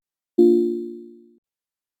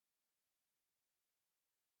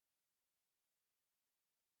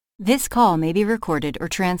This call may be recorded or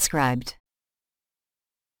transcribed.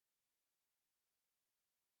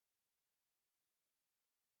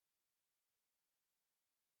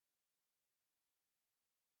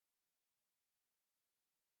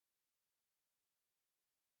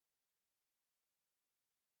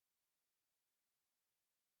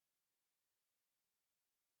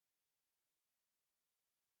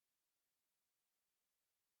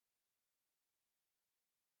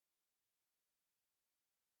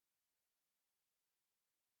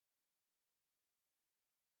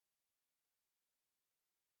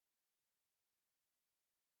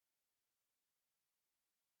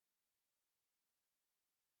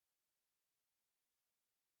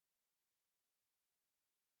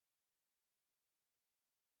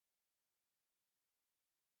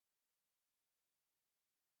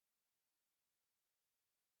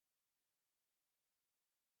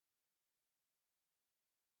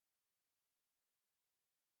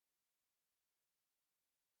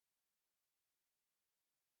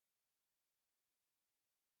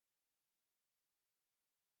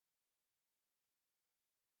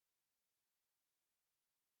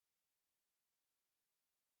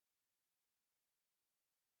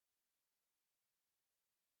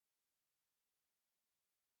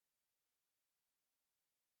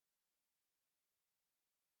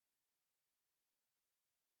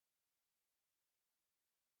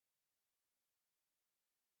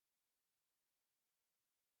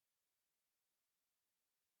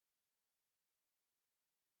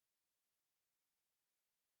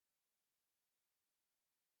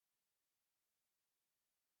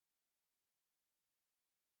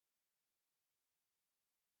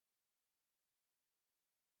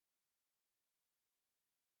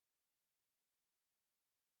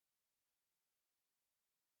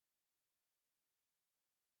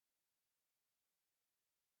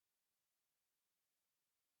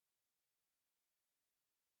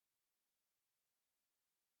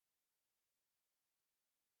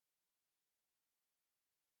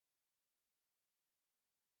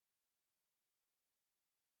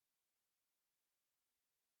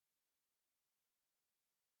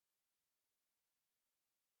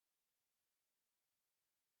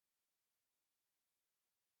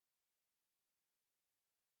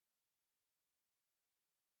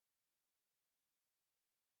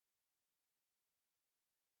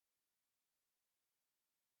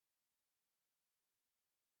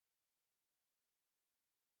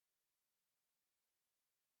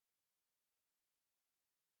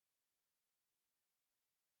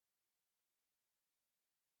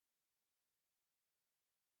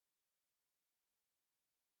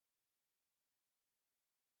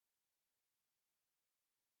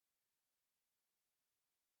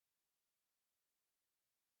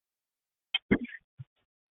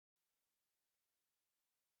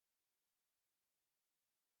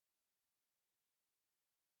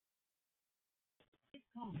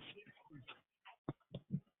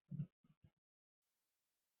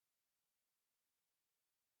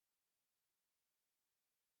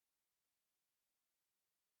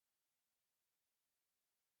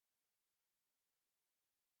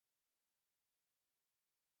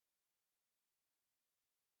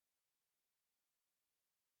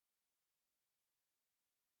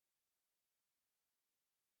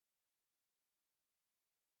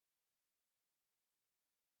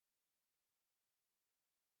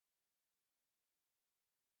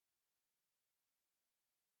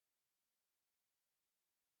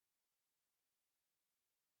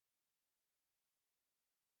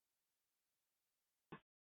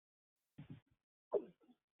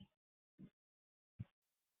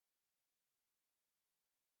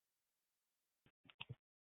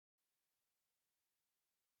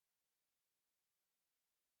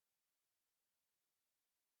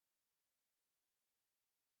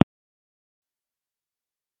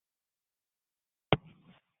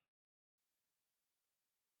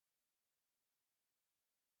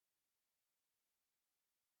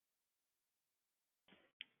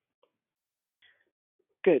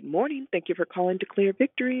 Good morning. Thank you for calling Declare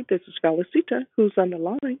Victory. This is Felicita, who's on the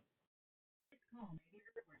line.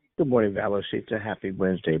 Good morning, Valosita. Happy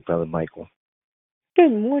Wednesday, Brother Michael.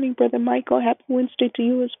 Good morning, Brother Michael. Happy Wednesday to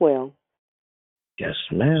you as well. Yes,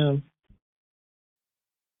 ma'am.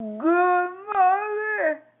 Good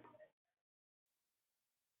morning.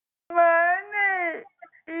 My name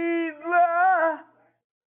is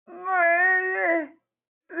Mary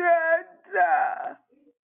Santa.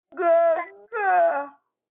 Good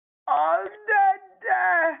all the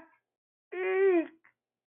time. Is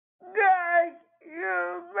God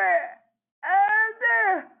you may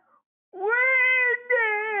and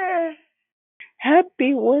winning.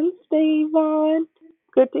 Happy Wednesday, Yvonne.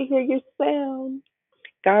 Good to hear your sound.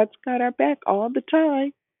 God's got our back all the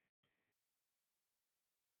time.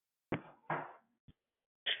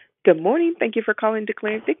 Good morning. Thank you for calling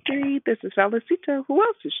Declare Victory. This is Felicita. Who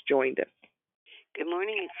else has joined us? Good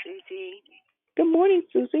morning, it's Susie. Good morning,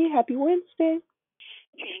 Susie. Happy Wednesday.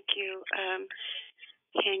 Thank you.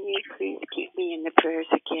 Can you please keep me in the prayers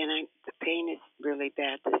again? The pain is really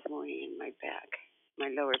bad this morning in my back, my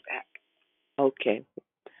lower back. Okay,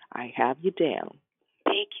 I have you down.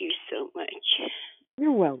 Thank you so much.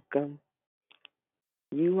 You're welcome.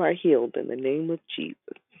 You are healed in the name of Jesus.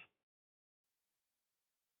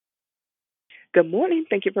 Good morning.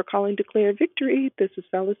 Thank you for calling Declare Victory. This is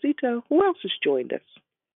Felicita. Who else has joined us?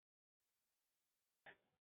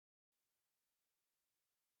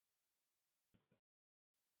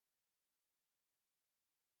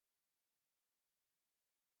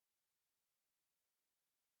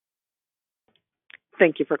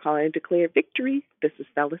 Thank you for calling Declare Victory. This is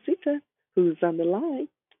Felicita. Who's on the line?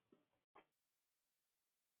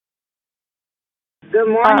 Good Hi,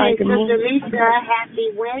 morning, good Sister morning. Lisa. Happy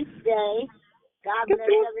Wednesday. God Good bless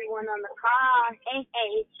morning. everyone on the call. Hey,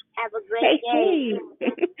 hey. Have a great Hey, day.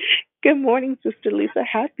 hey. Good morning, Sister Lisa.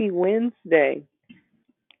 Happy Wednesday.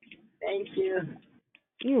 Thank you.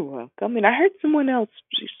 You're welcome. And I heard someone else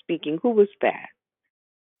speaking. Who was that?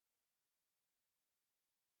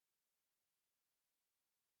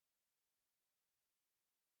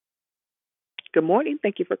 Good morning.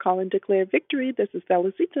 Thank you for calling Declare Victory. This is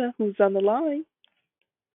Felicita. Who's on the line?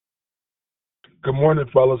 Good morning,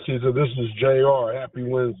 fellow Caesar. This is JR. Happy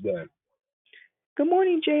Wednesday. Good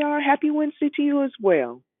morning, JR. Happy Wednesday to you as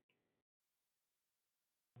well.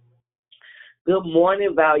 Good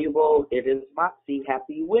morning, valuable. It is Moxie.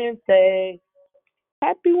 Happy Wednesday.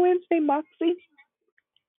 Happy Wednesday, Moxie.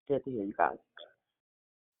 Good to hear you guys.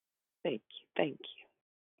 Thank you. Thank you.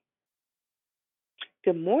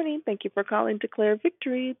 Good morning. Thank you for calling Declare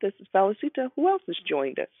Victory. This is Felicita. Who else has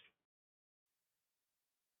joined us?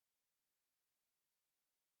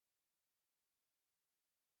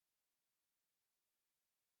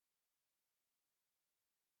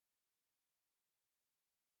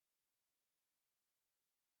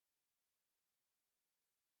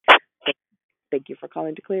 Thank you for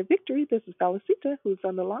calling Declare Victory. This is Felicita. Who's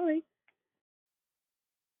on the line?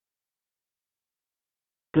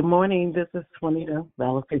 Good morning. This is Juanita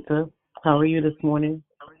Valafita. How are you this morning?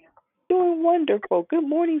 Doing wonderful. Good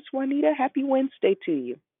morning, Swanita. Happy Wednesday to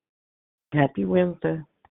you. Happy Wednesday.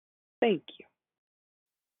 Thank you.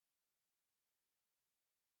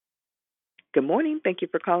 Good morning. Thank you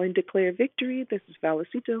for calling Declare Victory. This is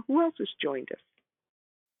Felicita. Who else has joined us?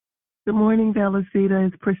 Good morning, Valicita.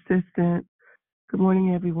 It's Persistent. Good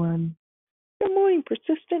morning, everyone. Good morning,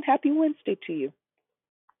 Persistent. Happy Wednesday to you.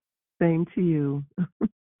 Same to you.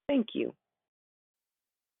 Thank you.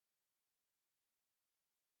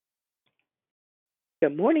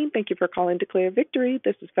 Good morning. Thank you for calling Declare Victory.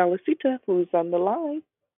 This is Felicita. Who's on the line?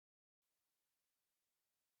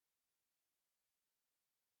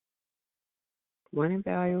 Morning,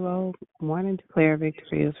 Valuable. Morning, Declare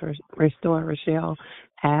Victory is Restore Rochelle.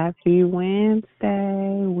 Happy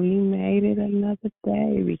Wednesday. We made it another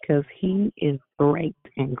day because he is great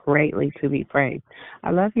and greatly to be praised. I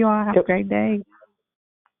love you all. Have a great day.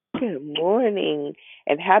 Good morning.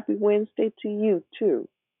 And happy Wednesday to you, too.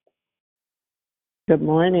 Good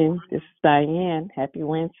morning. This is Diane. Happy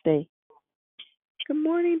Wednesday. Good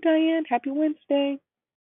morning, Diane. Happy Wednesday.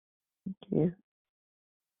 Thank you.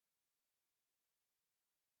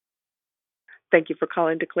 Thank you for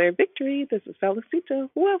calling Declare Victory. This is Felicita.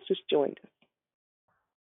 Who else has joined us?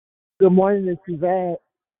 Good morning, it's Yvette.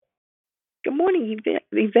 Good morning, Yvette.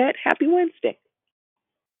 Yvette, happy Wednesday.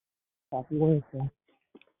 Happy Wednesday.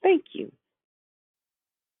 Thank you.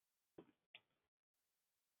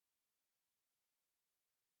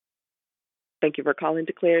 Thank you for calling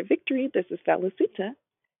Declare Victory. This is Felicita.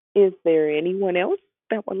 Is there anyone else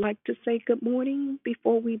that would like to say good morning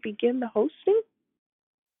before we begin the hosting?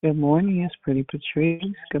 Good morning. It's Pretty Patrice.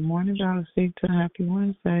 Good morning, Valicita. Happy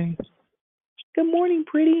Wednesday. Good morning,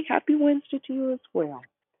 Pretty. Happy Wednesday to you as well.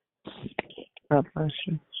 God bless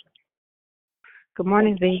you. Good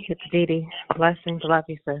morning, Z. It's Dee Dee. Blessings. Love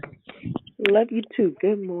you, sis. Love you too.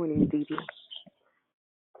 Good morning, Dee Dee.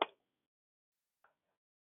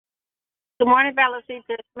 Good morning,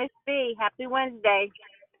 Valicita. Miss B. Happy Wednesday.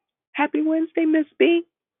 Happy Wednesday, Miss B.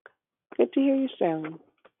 Good to hear your sound.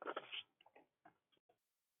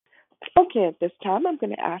 Okay, at this time, I'm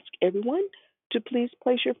going to ask everyone to please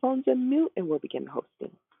place your phones on mute and we'll begin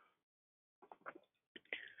hosting.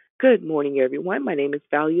 Good morning, everyone. My name is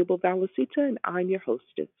Valuable Valicita and I'm your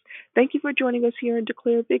hostess. Thank you for joining us here in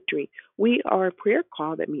Declare Victory. We are a prayer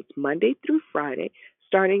call that meets Monday through Friday,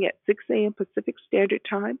 starting at 6 a.m. Pacific Standard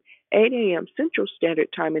Time, 8 a.m. Central Standard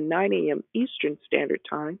Time, and 9 a.m. Eastern Standard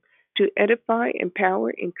Time to edify,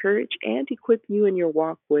 empower, encourage, and equip you in your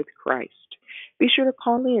walk with Christ. Be sure to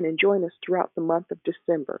call in and join us throughout the month of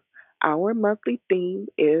December. Our monthly theme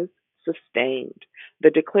is Sustained. The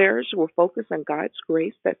declarers will focus on God's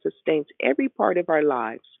grace that sustains every part of our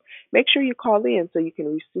lives. Make sure you call in so you can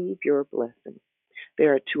receive your blessing.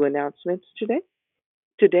 There are two announcements today.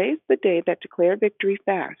 Today is the day that Declare Victory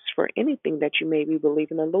fasts for anything that you may be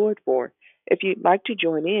believing the Lord for. If you'd like to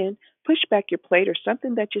join in, push back your plate or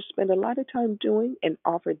something that you spend a lot of time doing and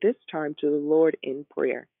offer this time to the Lord in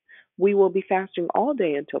prayer. We will be fasting all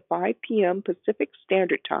day until 5 p.m. Pacific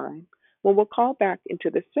Standard Time, when we'll call back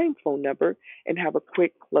into the same phone number and have a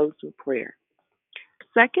quick closing prayer.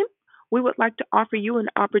 Second, we would like to offer you an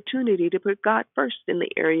opportunity to put God first in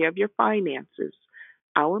the area of your finances.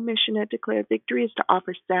 Our mission at Declare Victory is to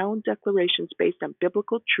offer sound declarations based on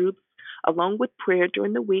biblical truths, along with prayer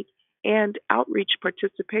during the week and outreach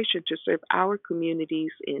participation to serve our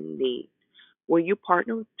communities in need. Will you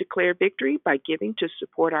partner with Declare Victory by giving to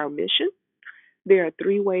support our mission? There are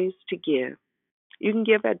three ways to give. You can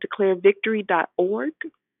give at declarevictory.org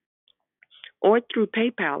or through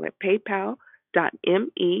PayPal at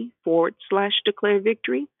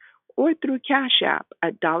paypal.me/declarevictory or through Cash App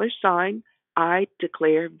at $I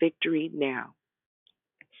declare victory now.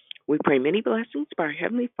 We pray many blessings by our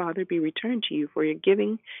Heavenly Father be returned to you for your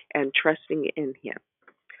giving and trusting in Him.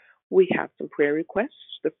 We have some prayer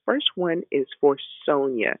requests. The first one is for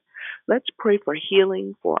Sonia. Let's pray for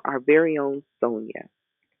healing for our very own Sonia.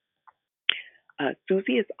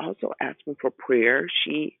 Susie is also asking for prayer.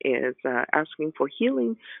 She is asking for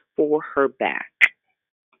healing for her back.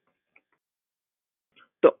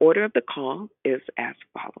 The order of the call is as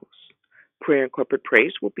follows. Prayer and corporate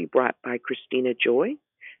praise will be brought by Christina Joy.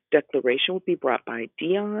 Declaration will be brought by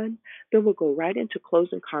Dion. Then we'll go right into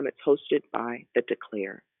closing comments hosted by the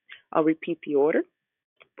Declare. I'll repeat the order.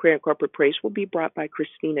 Prayer and corporate praise will be brought by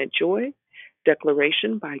Christina Joy.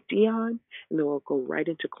 Declaration by Dion. And then we'll go right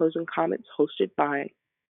into closing comments hosted by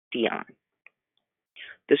Dion.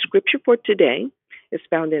 The scripture for today is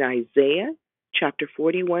found in Isaiah chapter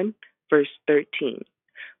 41, verse 13.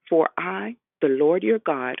 For I, the Lord your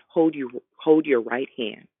God, hold your right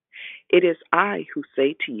hand. It is I who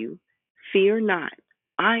say to you, fear not,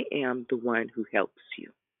 I am the one who helps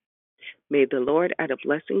you. May the Lord add a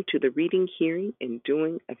blessing to the reading, hearing, and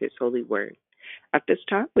doing of his holy word. At this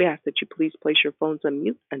time, we ask that you please place your phones on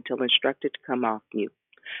mute until instructed to come off mute.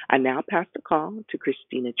 I now pass the call to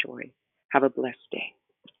Christina Joy. Have a blessed day.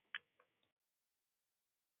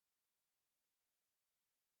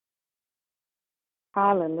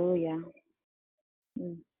 Hallelujah.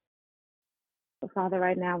 So, Father,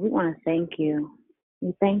 right now, we want to thank you.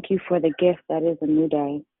 We thank you for the gift that is a new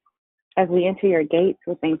day. As we enter your gates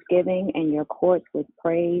with thanksgiving and your courts with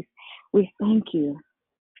praise, we thank you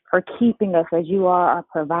for keeping us as you are our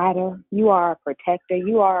provider, you are our protector,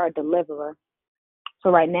 you are our deliverer.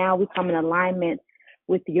 So right now, we come in alignment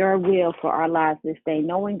with your will for our lives this day,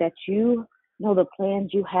 knowing that you know the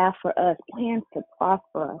plans you have for us, plans to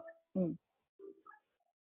prosper us,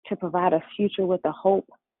 to provide a future with a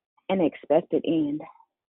hope and expected end.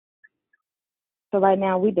 So right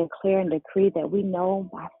now we declare and decree that we know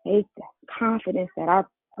by faith, confidence that our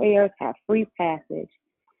prayers have free passage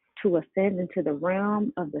to ascend into the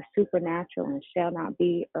realm of the supernatural and shall not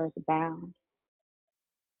be earthbound.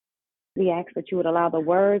 We ask that you would allow the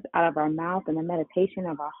words out of our mouth and the meditation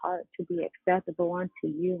of our heart to be acceptable unto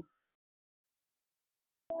you.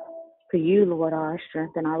 For you, Lord, are our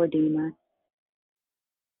strength and our Redeemer.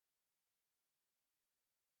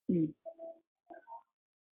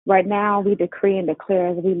 Right now, we decree and declare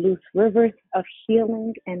as we loose rivers of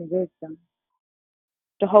healing and wisdom.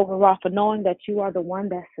 Jehovah Rapha, knowing that you are the one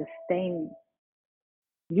that sustains.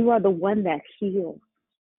 You are the one that heals.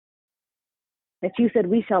 That you said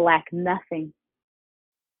we shall lack nothing.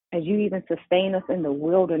 As you even sustain us in the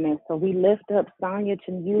wilderness. So we lift up Sonia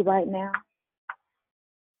to you right now.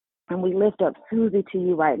 And we lift up Susie to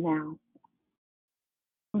you right now.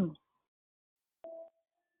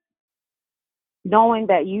 Knowing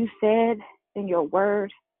that you said in your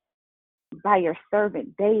word by your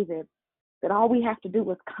servant David that all we have to do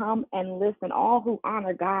is come and listen. All who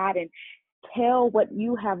honor God and tell what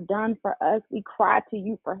you have done for us. We cry to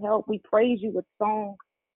you for help. We praise you with song.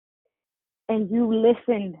 And you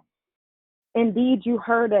listened. Indeed, you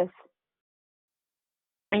heard us.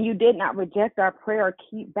 And you did not reject our prayer or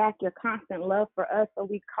keep back your constant love for us. So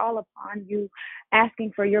we call upon you,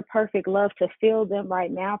 asking for your perfect love to fill them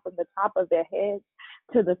right now from the top of their heads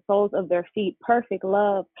to the soles of their feet. Perfect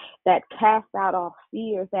love that casts out all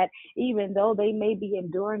fears, that even though they may be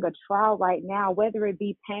enduring a trial right now, whether it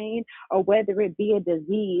be pain or whether it be a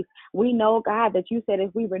disease, we know, God, that you said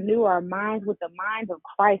if we renew our minds with the mind of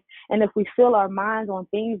Christ, and if we fill our minds on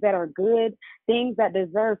things that are good, things that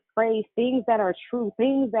deserve praise, things that are true,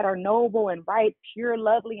 things that are noble and right, pure,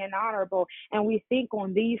 lovely, and honorable, and we think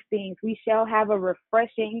on these things, we shall have a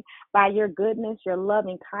refreshing by your goodness, your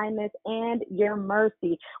loving kindness, and your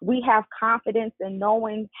mercy. We have confidence in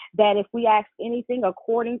knowing that if we ask anything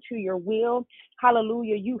according to your will,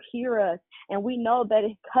 hallelujah, you hear us. And we know that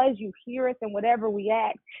because you hear us in whatever we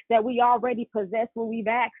ask, that we already possess what we've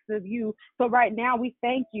asked of you. So right now we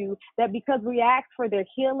thank you that because we asked for their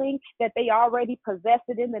healing, that they already possess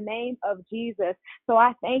it in the name of Jesus. So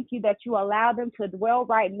I thank you that you allow them to dwell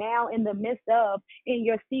right now in the midst of, in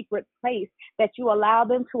your secret place, that you allow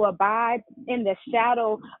them to abide in the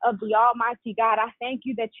shadow of the Almighty God. I thank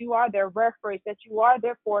you that you are their refuge, that you are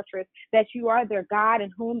their fortress, that you are their God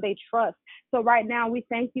in whom they trust. So right now we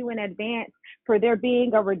thank you in advance for there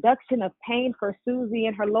being a reduction of pain for Susie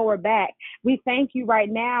in her lower back. We thank you right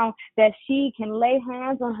now that she can lay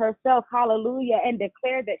hands on herself, hallelujah, and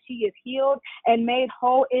declare that she is healed and made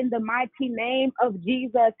whole in the mighty name of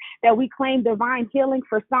Jesus, that we claim divine healing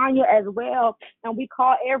for Sonia as well, and we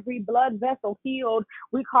call every blood vessel healed.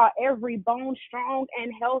 We call every bone strong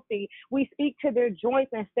and healthy. We speak to their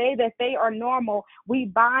joints and say that they are normal. We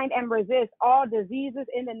bind and resist all diseases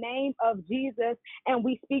in the name of Jesus, and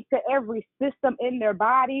we speak to every system in their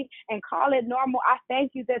body and call it normal. I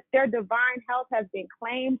thank you that their divine health has been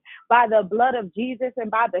claimed by the blood of Jesus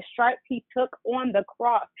and by the stripes he took on the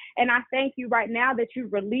cross. And I thank you right now that you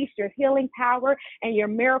release your healing power and your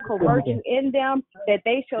miracle virtue in them, that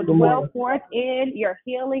they shall dwell forth in your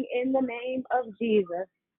healing in the name of Jesus.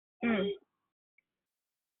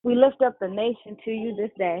 We lift up the nation to you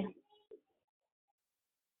this day.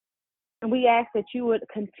 And we ask that you would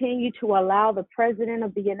continue to allow the President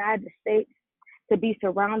of the United States to be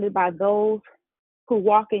surrounded by those who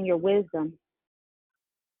walk in your wisdom.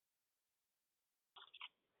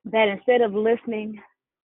 That instead of listening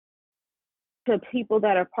to people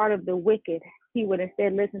that are part of the wicked, he would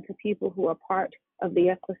instead listen to people who are part of the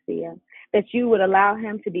ecclesia. That you would allow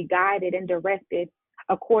him to be guided and directed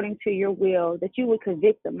according to your will, that you would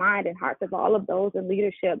convict the mind and hearts of all of those in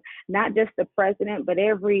leadership, not just the president, but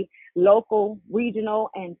every local, regional,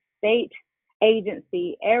 and state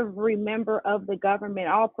agency, every member of the government,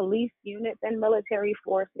 all police units and military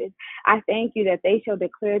forces. I thank you that they shall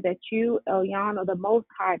declare that you, Elyon, are the Most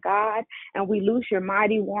High God, and we loose your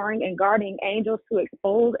mighty warring and guarding angels to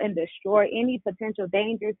expose and destroy any potential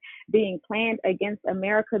dangers being planned against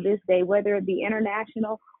America this day, whether it be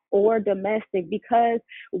international or domestic, because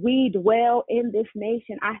we dwell in this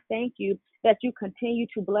nation. I thank you that you continue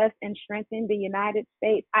to bless and strengthen the United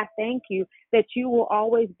States. I thank you that you will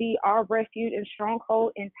always be our refuge and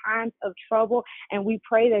stronghold in times of trouble. And we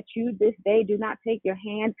pray that you this day do not take your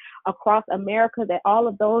hand across America, that all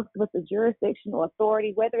of those with the jurisdictional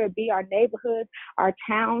authority, whether it be our neighborhoods, our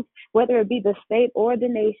towns, whether it be the state or the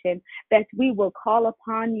nation, that we will call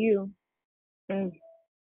upon you.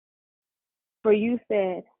 For you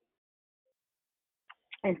said,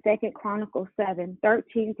 in 2 Chronicles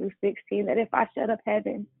 7:13-16, that if I shut up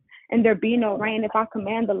heaven and there be no rain, if I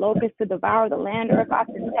command the locusts to devour the land, or if I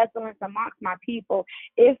send pestilence amongst my people,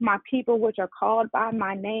 if my people which are called by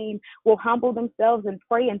my name will humble themselves and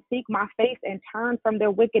pray and seek my face and turn from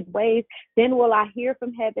their wicked ways, then will I hear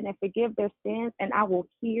from heaven and forgive their sins, and I will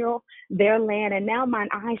heal their land. And now mine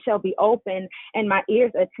eyes shall be open and my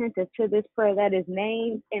ears attentive to this prayer that is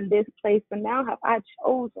named in this place. For now have I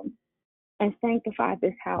chosen and sanctify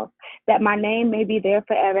this house, that my name may be there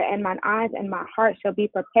forever, and mine eyes and my heart shall be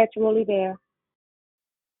perpetually there.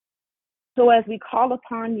 So as we call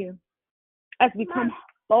upon you, as we come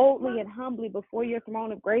boldly and humbly before your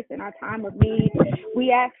throne of grace in our time of need, we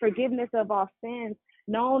ask forgiveness of our sins,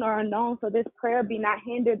 known or unknown, so this prayer be not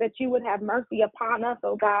hindered, that you would have mercy upon us,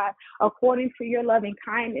 O God, according to your loving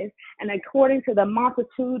kindness and according to the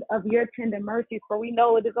multitude of your tender mercies. For we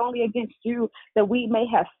know it is only against you that we may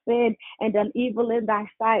have sinned and done evil in thy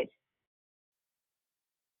sight.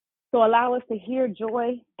 So allow us to hear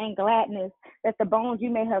joy and gladness, that the bones you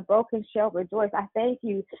may have broken shall rejoice. I thank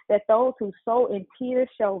you that those who sow in tears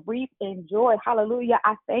shall reap in joy. Hallelujah.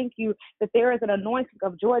 I thank you that there is an anointing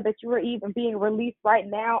of joy, that you are even being released right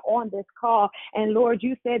now on this call. And Lord,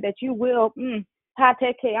 you said that you will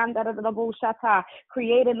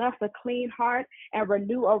Create in us a clean heart and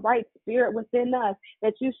renew a right spirit within us,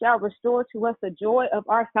 that you shall restore to us the joy of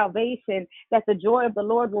our salvation, that the joy of the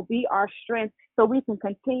Lord will be our strength, so we can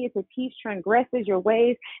continue to teach transgressors your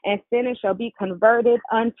ways, and sinners shall be converted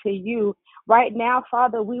unto you. Right now,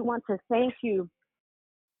 Father, we want to thank you.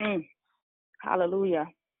 Hallelujah.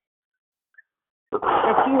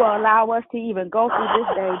 That you will allow us to even go through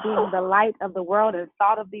this day being the light of the world and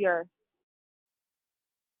salt of the earth.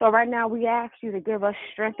 So right now we ask you to give us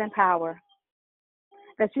strength and power,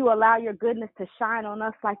 that you allow your goodness to shine on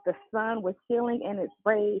us like the sun with healing in its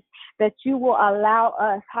rays, that you will allow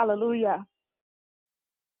us, hallelujah,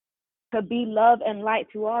 to be love and light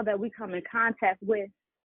to all that we come in contact with.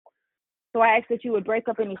 So I ask that you would break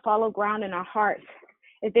up any fallow ground in our hearts.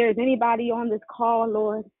 If there is anybody on this call,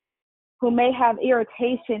 Lord, who may have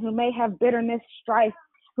irritation, who may have bitterness, strife,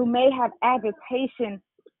 who may have agitation,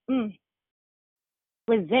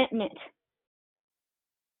 resentment,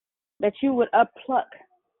 that you would uppluck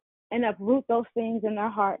and uproot those things in their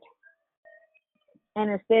heart.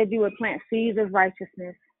 And instead you would plant seeds of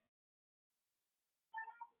righteousness.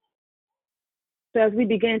 So as we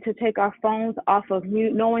begin to take our phones off of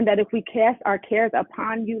mute, knowing that if we cast our cares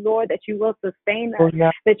upon you, Lord, that you will sustain us,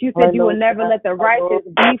 that you said you will never let the righteous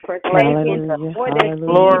be forsaken, or that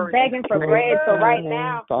he's begging for bread. So right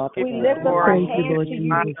now, we lift up our hands to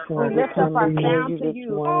you. We lift up our sound to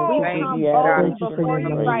you. We come boldly before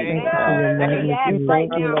you right now. And we ask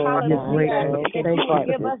right now, hallelujah, that you will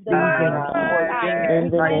give us divine peace.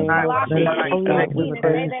 We thank you, Lord. We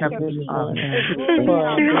pray that your peace is ruling in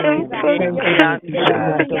our minds, in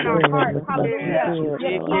our hearts, hallelujah.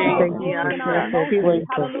 Your power is moving in our emotions,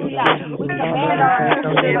 hallelujah. We command our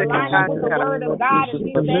emotions to line up with the word of God, and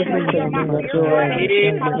we say that we are not fearful,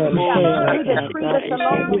 hallelujah. We decree the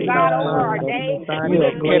shalom of God over our day. We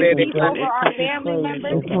decree peace over our family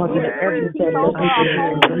members. We decree peace over our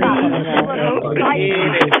homes, God. We remove strife,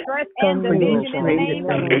 stress, and division in the name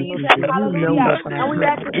of Jesus, hallelujah. And we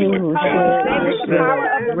ask that you would cover us today with the power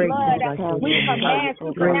of the blood. We command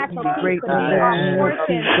supernatural peace to be our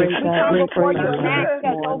portion. We come before you and ask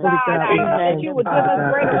us, oh God, that you would give us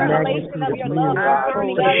greater revelation of your love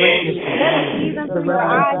concerning us. Let us see them through your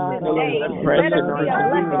eyes this day. Let us be a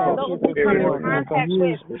blessing to those who come in contact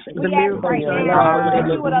with. We ask right now that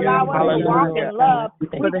you would allow us to walk in love. We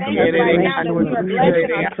thank you right now that we are blessed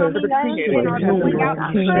in our coming in and our going out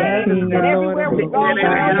today. That everywhere we go, we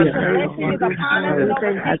know that your blessing is upon us and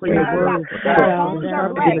overtaking us. That our homes are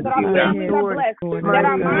blessed, that our families are blessed, that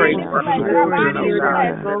our minds are blessed, that our bodies are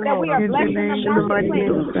blessed, that we are blessed in the marketplace,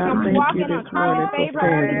 and we walk in uncommon favor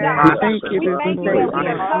of God. We thank you that we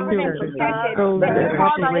are covered and protected, that you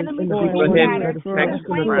call our enemies to be scattered, that you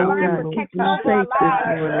claim to learn and protect us for our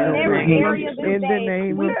lives in every area of this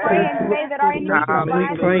day. We pray and say that our enemies will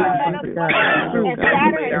rise and let us and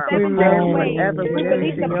scatter and send them their way. We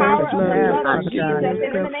release the power of the blood of Jesus, and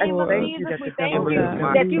in the name of Jesus, we thank you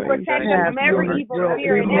that you protect us from every evil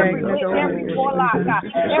spirit, every witch, every warlock,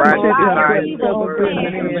 every lie, evil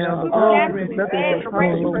plan. We cast it dead,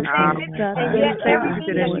 already protected, and yet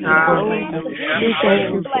everything that we do is blessed. We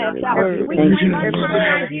claim our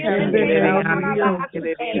time here in the name of Jesus.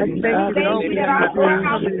 We thank you that our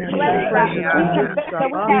storehouse is blessed. We confess that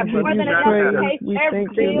we have more than enough to pay every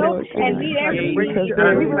bill and meet every need.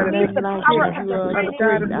 We release the power of the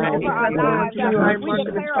Trinity over our lives. We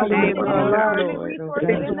declare abundant resources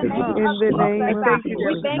in the name of Jesus.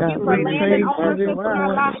 We thank you for land and ownership in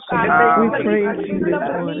our lives. We praise you this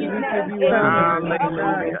morning. We give you all the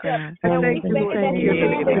glory. And we say that your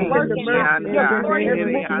hand is working, your glory is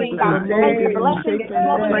moving, God. And your blessing is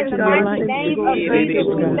flowing in the mighty name of Jesus.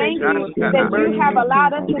 We thank you that you have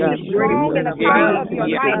allowed us to be strong in the power of your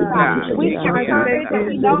might, God. We have courage and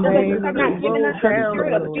we know that you have not given us the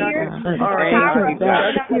spirit of fear, but power of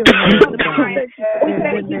love and of mind. We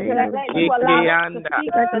thank you that you allow us to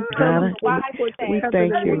speak the truth of wise things. We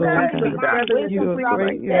thank you, Lord God. You are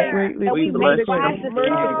great, you are greatly that we make wise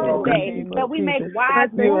decisions today, that we make wise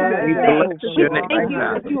moves today. We thank you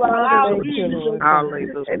that you allow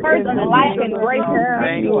person life and grace.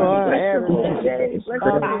 You are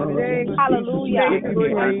hallelujah.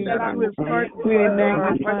 We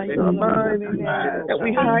magnify you, that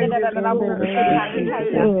we hide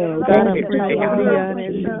God, I pray for Leon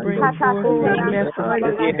as you bring forth your message.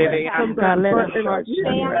 God, let us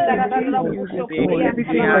heart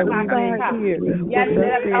everything that we find here.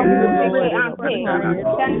 Let us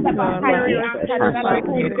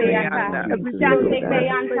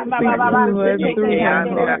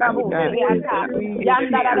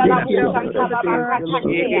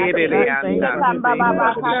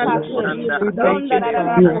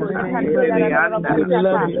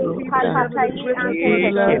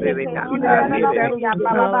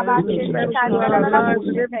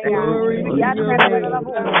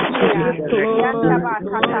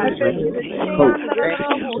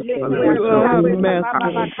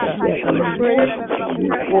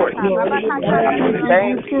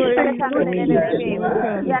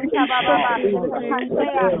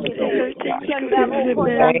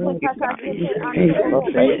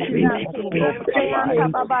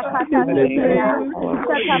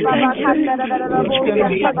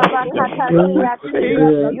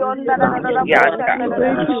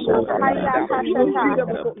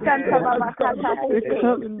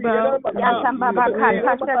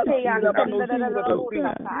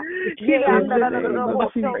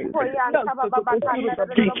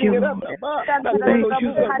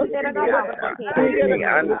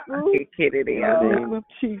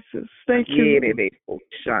Jesus. Thank you.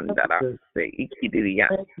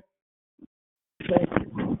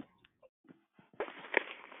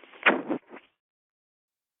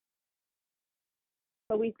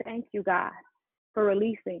 So we thank you, God, for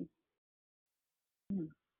releasing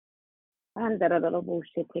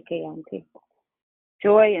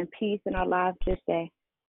joy and peace in our lives this day.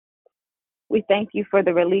 We thank you for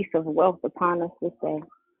the release of wealth upon us this day.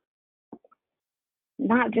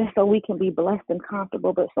 Not just so we can be blessed and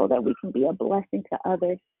comfortable, but so that we can be a blessing to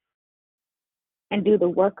others and do the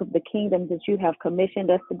work of the kingdom that you have commissioned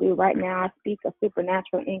us to do. Right now, I speak a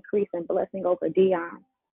supernatural increase and blessing over Dion.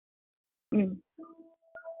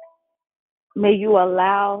 May you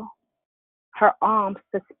allow her arms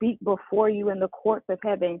to speak before you in the courts of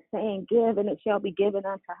heaven, saying, give, and it shall be given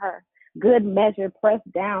unto her. Good measure,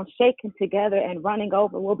 pressed down, shaken together, and running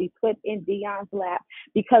over will be put in Dion's lap,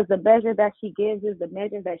 because the measure that she gives is the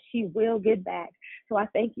measure that she will get back. So I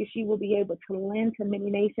thank you, she will be able to lend to many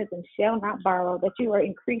nations and shall not borrow, that you are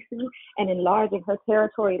increasing and enlarging her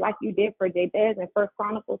territory like you did for Jabez in 1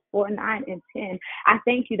 Chronicles 4, 9, and 10. I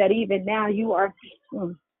thank you that even now you are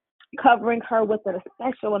covering her with a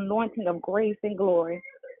special anointing of grace and glory,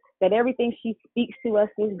 that everything she speaks to us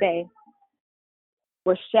this day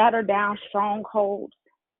will shatter down strongholds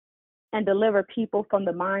and deliver people from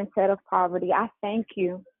the mindset of poverty. I thank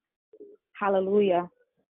you, hallelujah,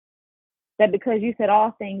 that because you said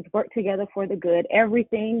all things work together for the good,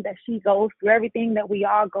 everything that she goes through, everything that we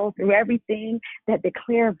all go through, everything that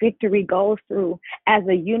Declare Victory goes through as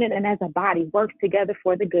a unit and as a body works together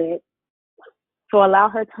for the good. So allow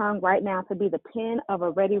her tongue right now to be the pen of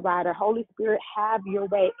a ready writer. Holy Spirit, have your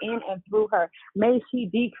way in and through her. May she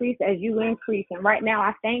decrease as you increase. And right now,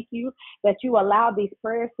 I thank you that you allow these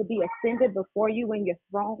prayers to be ascended before you in your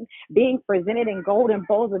throne, being presented in golden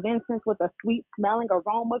bowls of incense with a sweet smelling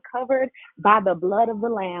aroma covered by the blood of the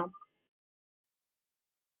Lamb.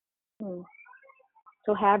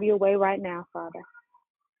 So have your way right now, Father.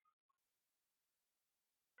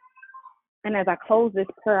 And as I close this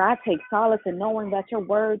prayer, I take solace in knowing that your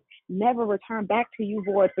words never return back to you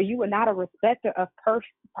void, for you are not a respecter of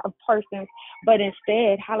persons, but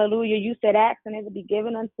instead, hallelujah, you said, ask and it will be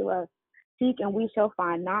given unto us. Seek and we shall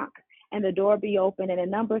find. Knock and the door be open. And in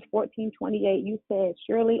Numbers 14:28, you said,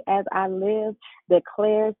 surely as I live,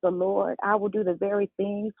 declares the Lord, I will do the very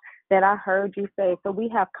things that I heard you say. So we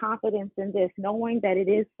have confidence in this, knowing that it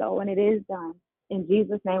is so and it is done. In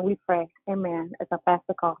Jesus' name we pray. Amen. As I pass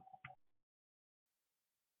the call.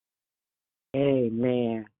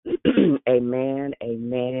 Amen. Amen,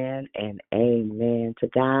 amen, and amen. To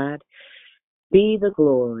God be the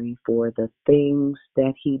glory for the things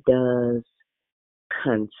that he does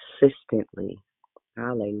consistently.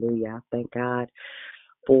 Hallelujah. I thank God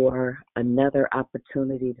for another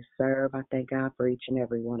opportunity to serve. I thank God for each and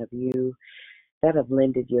every one of you that have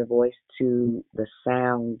lended your voice to the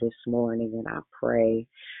sound this morning, and I pray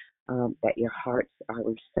that your hearts are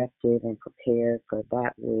receptive and prepared for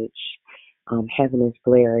that which heaven is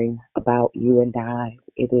glaring about you and I.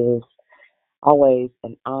 It is always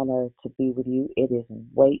an honor to be with you. It is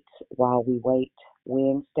Wait While We Wait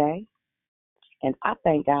Wednesday. And I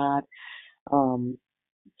thank God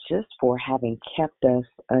just for having kept us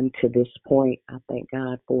unto this point. I thank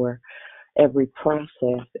God for every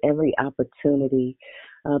process, every opportunity.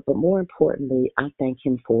 But more importantly, I thank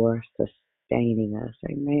him for sustaining us.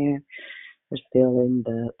 Amen. We're still in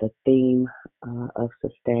the theme of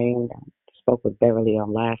sustained. I spoke with Beverly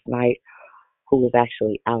on last night, who was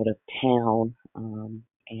actually out of town,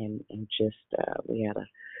 and just we had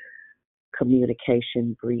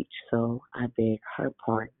communication breach, so I beg her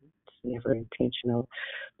pardon. It's never intentional.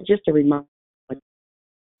 Just a reminder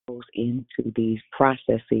goes into these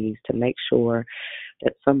processes to make sure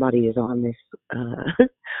that somebody is on this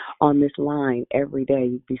on this line every day.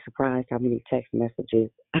 You'd be surprised how many text messages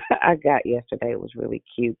I got yesterday. It was really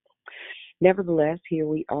cute. Nevertheless, here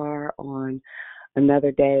we are on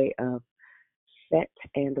another day of set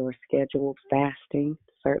and or scheduled fasting.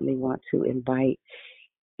 Certainly want to invite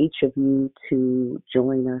each of you to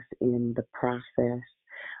join us in the process.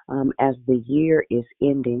 As the year is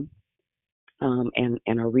ending,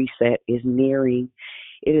 and a reset is nearing,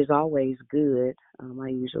 it is always good. I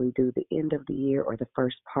usually do the end of the year or the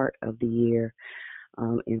first part of the year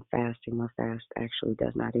in fasting. My fast actually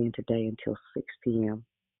does not end today until 6 p.m.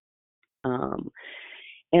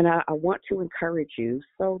 And I want to encourage you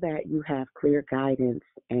so that you have clear guidance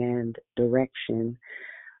and direction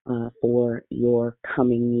for your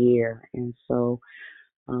coming year. And so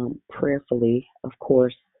prayerfully, of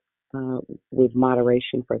course, with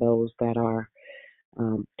moderation for those that are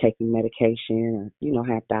taking medication or,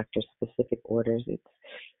 have doctor-specific orders. It's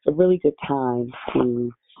a really good time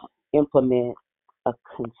to implement a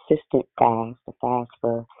consistent fast, a fast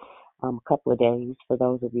for a couple of days for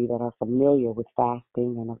those of you that are familiar with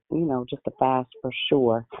fasting, and, just a fast for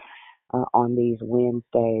sure on these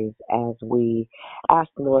Wednesdays as we ask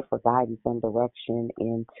the Lord for guidance and direction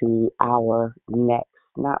into our next,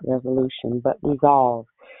 not resolution, but resolve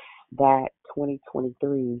that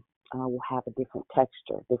 2023 will have a different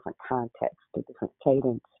texture, different context, a different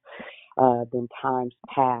cadence than times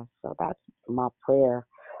past. So that's my prayer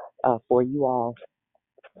for you all.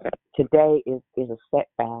 Today is a set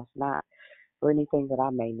fast, not for anything that I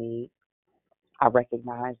may need. I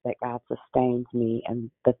recognize that God sustains me and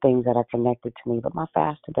the things that are connected to me, but my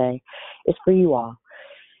fast today is for you all,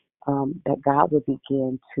 that God would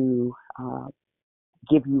begin to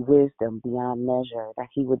give you wisdom beyond measure, that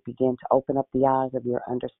he would begin to open up the eyes of your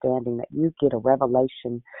understanding, that you get a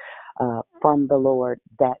revelation from the Lord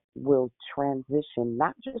that will transition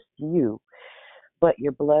not just you, but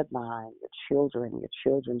your bloodline, your children, your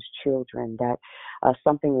children's children, that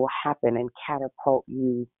something will happen and catapult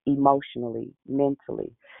you emotionally,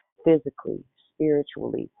 mentally, physically,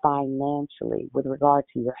 spiritually, financially, with regard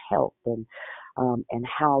to your health and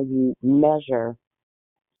how you measure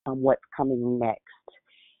what's coming next.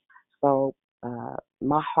 So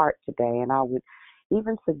my heart today, and I would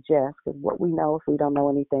even suggest, because what we know, if we don't know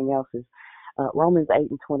anything else, is Romans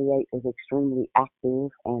 8:28 is extremely active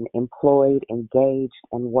and employed, engaged,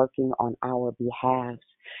 and working on our behalf.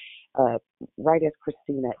 Right as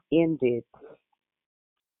Christina ended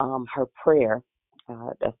her prayer,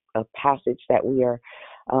 a passage that we are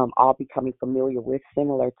all becoming familiar with,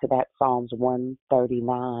 similar to that Psalms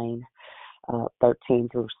 139, 13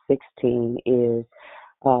 through 16, is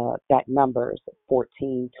that Numbers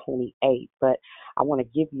 14:28. But I want to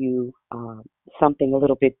give you something a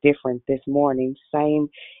little bit different this morning. Same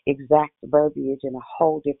exact verbiage in a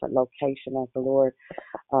whole different location as the Lord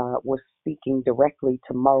was speaking directly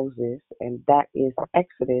to Moses, and that is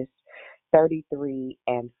Exodus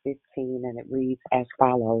 33:15, and it reads as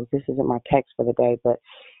follows. This isn't my text for the day, but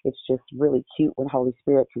it's just really cute when Holy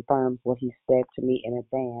Spirit confirms what he said to me in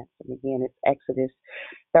advance. And again, it's Exodus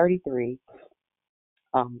 33,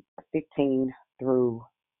 15 through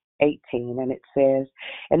 18, and it says,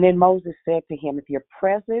 "And then Moses said to him, if your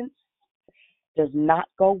presence does not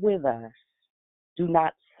go with us, do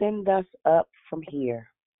not send us up from here."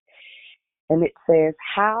 And it says,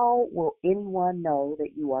 "How will anyone know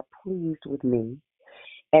that you are pleased with me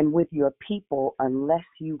and with your people unless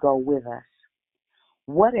you go with us?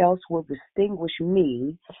 What else will distinguish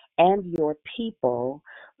me and your people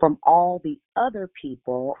from all the other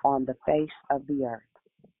people on the face of the earth?"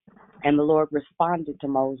 And the Lord responded to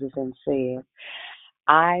Moses and said,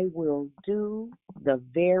 "I will do the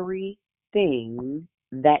very thing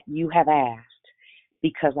that you have asked,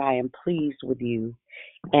 because I am pleased with you,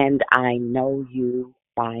 and I know you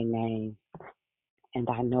by name." And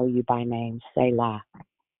I know you by name, Selah.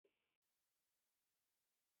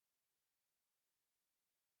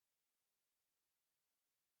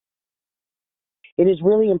 It is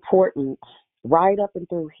really important right up and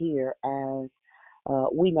through here, as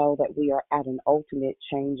we know that we are at an ultimate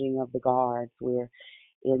changing of the guards. We're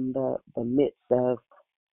in the midst of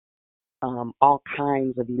all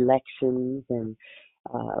kinds of elections and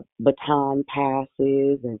baton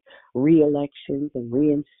passes and re-elections and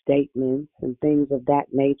reinstatements and things of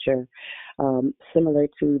that nature. Similar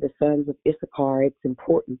to the sons of Issachar, it's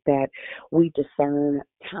important that we discern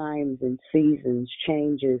times and seasons,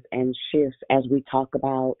 changes and shifts as we talk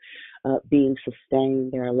about being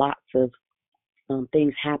sustained. There are lots of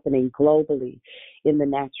things happening globally in the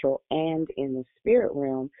natural and in the spirit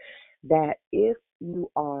realm, that if you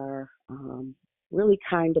are really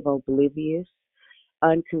kind of oblivious,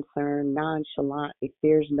 unconcerned, nonchalant, if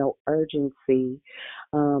there's no urgency,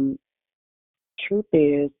 truth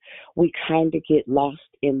is we kind of get lost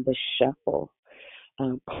in the shuffle.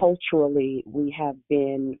 Culturally, we have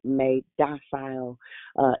been made docile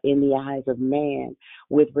in the eyes of man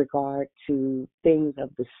with regard to things of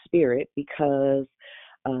the spirit because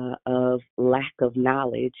of lack of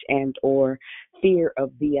knowledge and or fear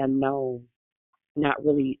of the unknown, not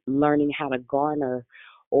really learning how to garner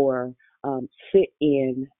or sit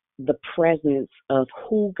in the presence of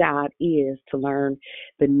who God is, to learn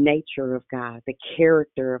the nature of God, the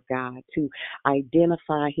character of God, to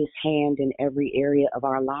identify his hand in every area of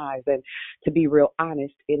our lives. And to be real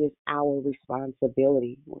honest, it is our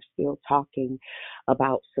responsibility. We're still talking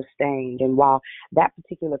about sustained. And while that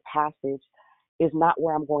particular passage is not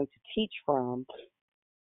where I'm going to teach from,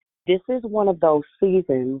 this is one of those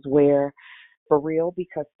seasons where, for real,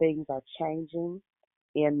 because things are changing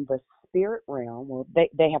in the spirit realm. Well,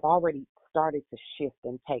 they have already started to shift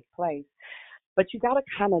and take place, but you got to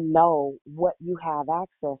kind of know what you have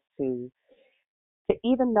access to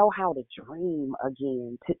even know how to dream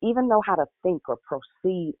again, to even know how to think or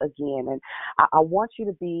proceed again. And I want you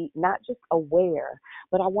to be not just aware,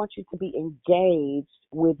 but I want you to be engaged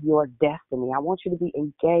with your destiny. I want you to be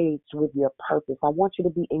engaged with your purpose. I want you to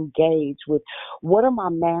be engaged with, what are my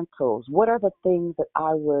mantles? What are the things that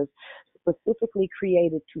I was specifically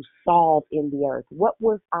created to solve in the earth? What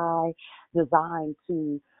was I designed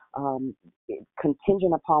to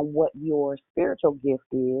contingent upon what your spiritual gift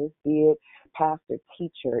is, be it pastor,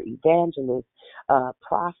 teacher, evangelist,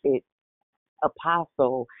 prophet,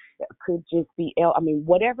 apostle, could just be,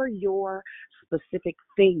 whatever your specific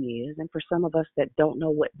thing is. And for some of us that don't know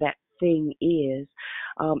what that thing is,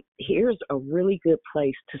 here's a really good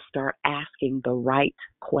place to start asking the right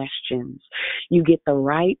questions. You get the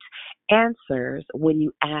right answers when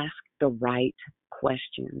you ask the right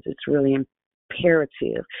questions. It's really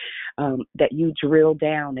imperative that you drill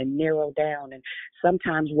down and narrow down. And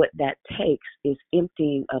sometimes what that takes is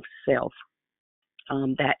emptying of self.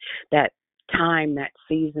 That time, that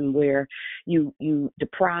season where you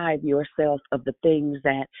deprive yourself of the things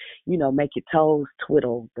that, make your toes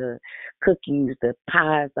twiddle, the cookies, the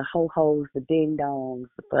pies, the ho-hos, the ding-dongs.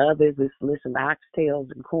 For others, it's, listen,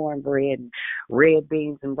 oxtails and cornbread and red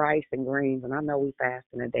beans and rice and greens. And I know we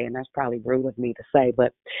fasting today, and that's probably rude of me to say,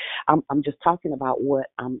 but I'm just talking about what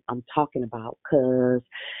I'm talking about, because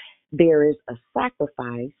there is a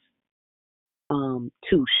sacrifice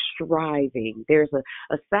to striving. There's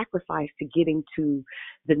a sacrifice to getting to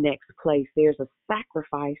the next place. There's a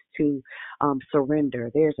sacrifice to surrender.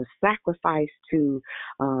 There's a sacrifice to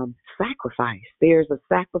sacrifice. There's a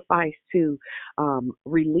sacrifice to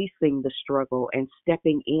releasing the struggle and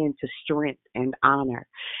stepping into strength and honor.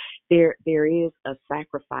 There is a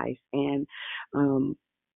sacrifice, and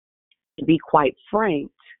to be quite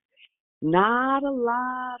frank, not a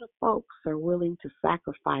lot of folks are willing to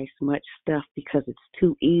sacrifice much stuff because it's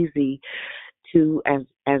too easy to,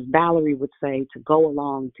 as Valerie would say, to go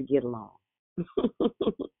along to get along.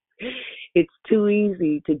 It's too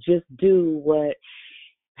easy to just do what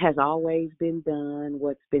has always been done,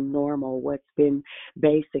 what's been normal, what's been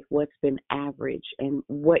basic, what's been average. And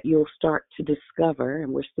what you'll start to discover,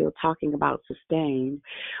 and we're still talking about sustained,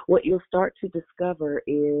 what you'll start to discover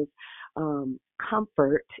is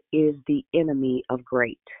comfort is the enemy of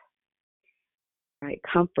great. Right?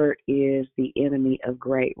 Comfort is the enemy of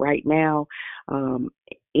great. Right now,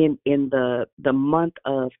 in the month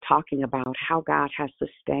of talking about how God has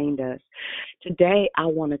sustained us, today I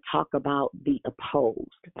want to talk about the opposed.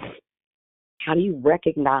 How do you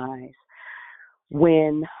recognize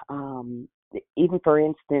when, even for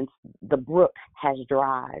instance, the brook has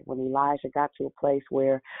dried, when Elijah got to a place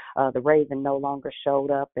where the raven no longer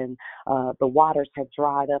showed up and the waters had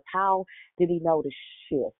dried up? How did he know to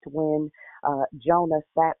shift? When Jonah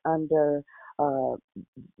sat under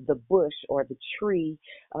the bush or the tree,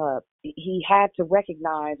 he had to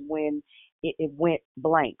recognize when it went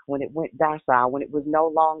blank, when it went docile, when it was no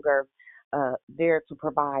longer there to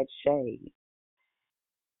provide shade.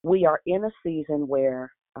 We are in a season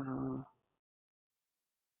where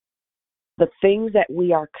the things that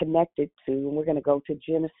we are connected to, and we're going to go to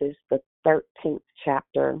Genesis, the 13th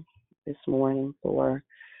chapter this morning for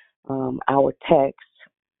our text,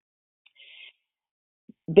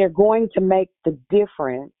 they're going to make the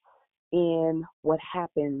difference in what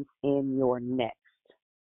happens in your next.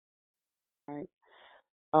 Right?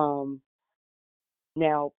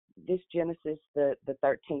 Now, this Genesis, the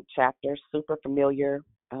 13th chapter, super familiar.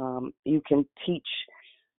 You can teach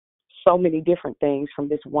so many different things from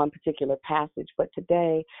this one particular passage. But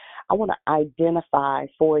today, I want to identify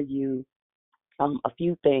for you a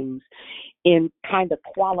few things in kind of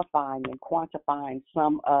qualifying and quantifying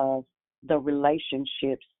some of the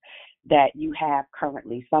relationships that you have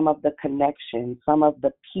currently, some of the connections, some of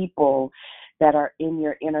the people that are in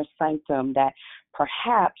your inner sanctum that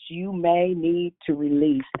perhaps you may need to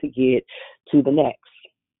release to get to the next.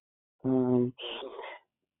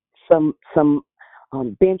 Some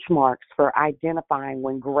benchmarks for identifying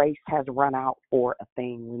when grace has run out for a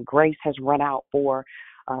thing, when grace has run out for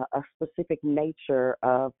a specific nature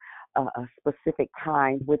of a specific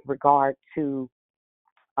kind with regard to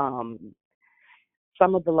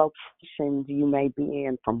some of the locations you may be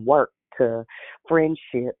in, from work to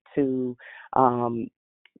friendship to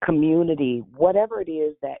community, whatever it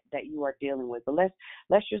is that you are dealing with. But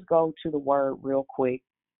let's just go to the word real quick,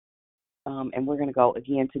 and we're going to go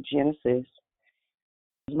again to Genesis.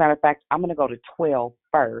 As a matter of fact, I'm going to go to 12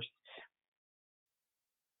 first,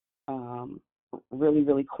 really,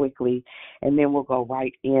 really quickly, and then we'll go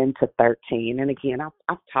right into 13. And again,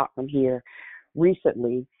 I've taught from here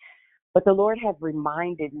recently, but the Lord has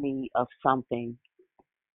reminded me of something,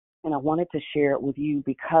 and I wanted to share it with you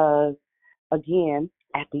because, again,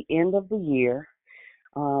 at the end of the year,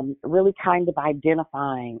 really kind of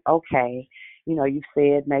identifying, okay, you've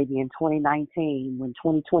said maybe in 2019, when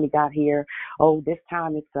 2020 got here, oh, this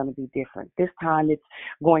time it's going to be different. This time it's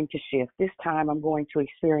going to shift. This time I'm going to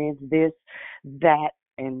experience this, that,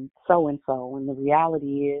 and so. And the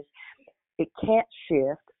reality is, it can't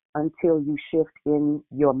shift until you shift in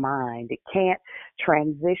your mind. It can't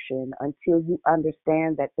transition until you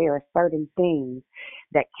understand that there are certain things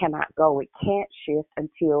that cannot go. It can't shift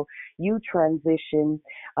until you transition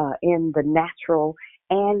in the natural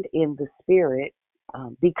and in the spirit,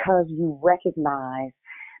 because you recognize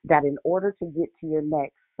that in order to get to your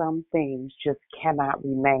next, some things just cannot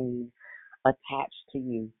remain attached to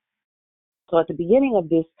you. So at the beginning of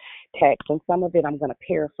this text, and some of it I'm going to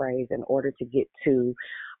paraphrase in order to get to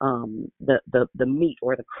the meat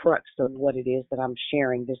or the crux of what it is that I'm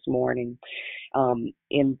sharing this morning.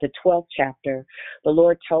 In the 12th chapter, the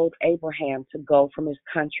Lord told Abraham to go from his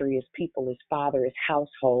country, his people, his father, his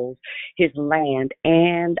household, his land,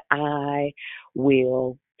 and I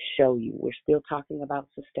will show you. We're still talking about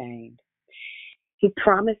sustained. He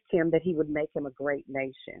promised him that he would make him a great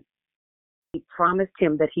nation. He promised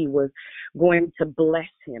him that he was going to bless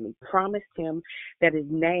him. He promised him that his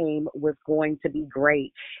name was going to be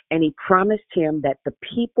great. And he promised him that the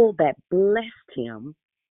people that blessed him,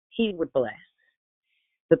 he would bless.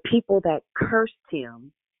 The people that cursed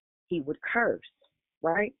him, he would curse,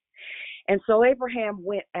 right? And so Abraham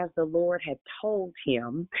went as the Lord had told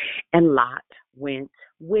him, and Lot went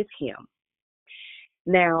with him.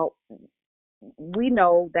 Now, we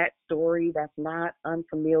know that story. That's not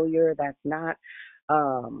unfamiliar. That's not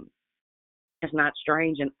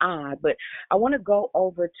strange and odd. But I want to go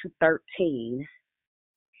over to 13,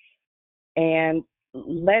 and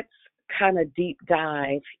let's kind of deep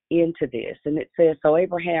dive into this. And it says, so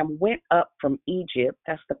Abraham went up from Egypt,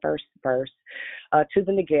 that's the first verse, to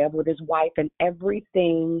the Negev with his wife and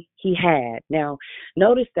everything he had. Now,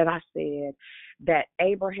 notice that I said that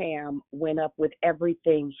Abraham went up with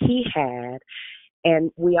everything he had,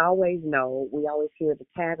 and we always know, we always hear the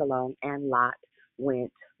tag along, and Lot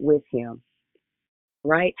went with him,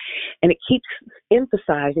 right? And it keeps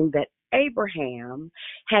emphasizing that Abraham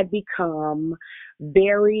had become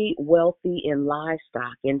very wealthy in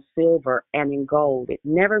livestock, in silver, and in gold. It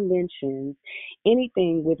never mentions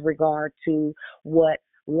anything with regard to what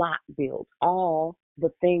Lot built. All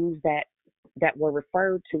the things that were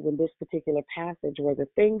referred to in this particular passage were the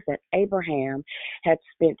things that Abraham had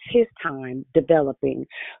spent his time developing,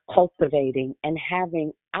 cultivating, and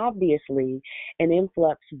having obviously an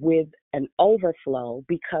influx with an overflow,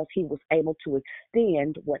 because he was able to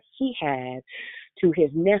extend what he had to his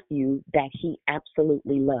nephew that he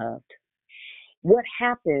absolutely loved. What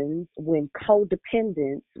happens when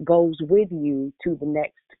codependence goes with you to the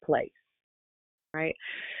next place, right?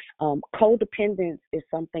 Codependence is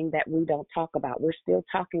something that we don't talk about. We're still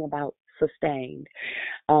talking about sustained.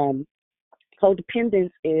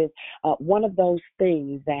 Codependence is one of those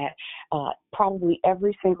things that probably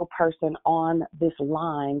every single person on this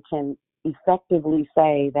line can effectively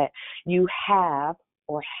say that you have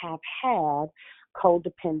or have had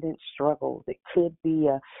codependent struggles. It could be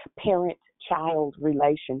a child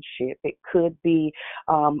relationship. It could be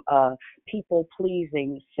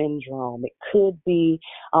people-pleasing syndrome. It could be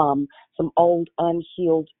some old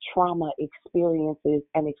unhealed trauma experiences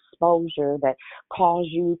and exposure that cause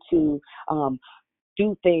you to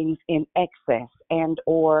do things in excess and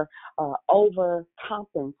or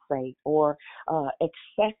overcompensate or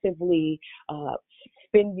excessively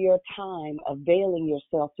spend your time availing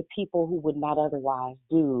yourself to people who would not otherwise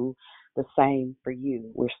do the same for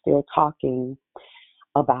you. We're still talking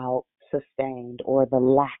about sustained or the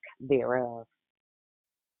lack thereof.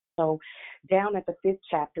 So down at the 5th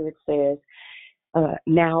chapter it says,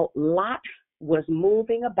 now Lot was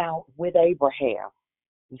moving about with Abraham.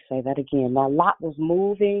 Let me say that again. Now Lot was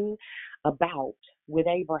moving about with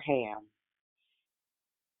Abraham.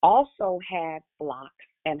 Also had flocks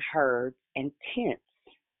and herds and tents.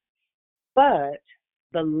 But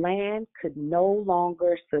the land could no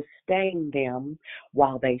longer sustain them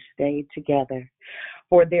while they stayed together,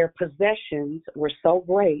 for their possessions were so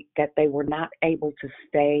great that they were not able to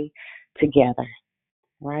stay together.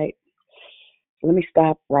 Right? Let me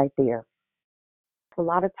stop right there. A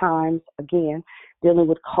lot of times, again, dealing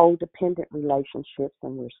with codependent relationships,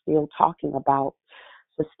 and we're still talking about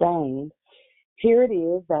sustained. Here it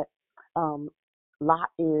is that Lot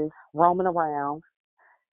is roaming around,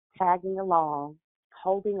 tagging along,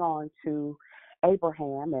 holding on to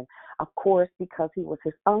Abraham. And of course, because he was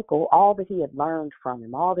his uncle, all that he had learned from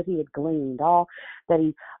him, all that he had gleaned, all that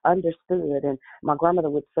he understood. And my grandmother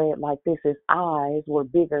would say it like this: his eyes were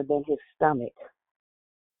bigger than his stomach.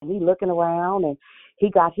 And he looking around, and he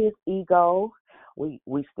got his ego. We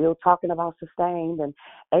still talking about sustained, and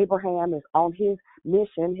Abraham is on his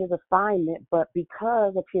mission, his assignment, but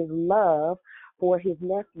because of his love for his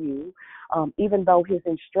nephew, even though his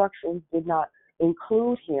instructions did not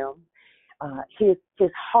include him, his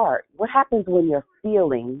heart. What happens when your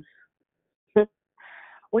feelings?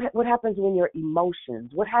 What happens when your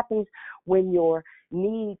emotions? What happens when your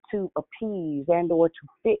need to appease and or to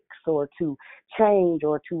fix or to change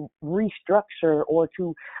or to restructure or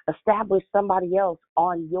to establish somebody else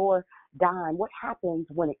on your dime? What happens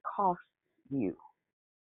when it costs you?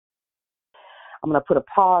 I'm going to put a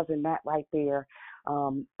pause in that right there.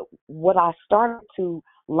 What I started to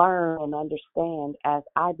learn and understand as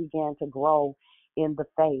I began to grow in the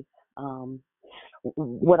faith,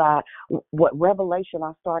 what revelation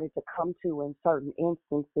I started to come to in certain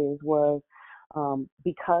instances was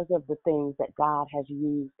because of the things that God has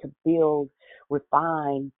used to build,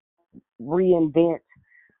 refine, reinvent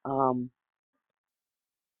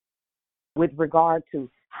with regard to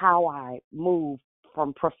how I move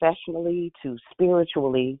from professionally to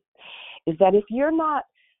spiritually, is that if you're not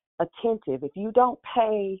attentive, if you don't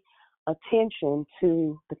pay attention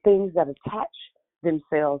to the things that attach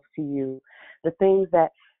themselves to you, the things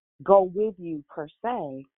that go with you per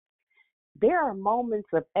se, there are moments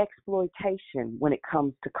of exploitation when it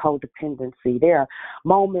comes to codependency. There are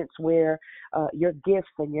moments where your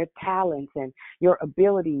gifts and your talents and your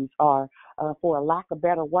abilities are, for a lack of a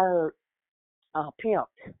better word, pimped,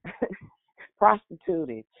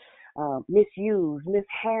 prostituted, misused,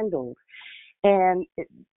 mishandled. And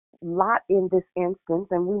Lot in this instance,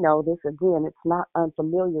 and we know this again, it's not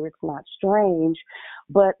unfamiliar, it's not strange,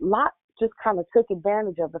 but Lot just kind of took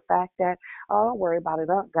advantage of the fact that, oh, don't worry about it,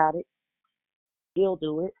 Unc got it. He'll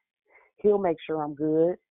do it. He'll make sure I'm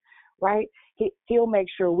good, right? He'll make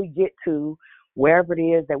sure we get to wherever it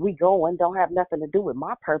is that we going. Don't have nothing to do with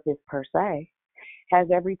my purpose per se. Has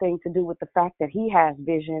everything to do with the fact that he has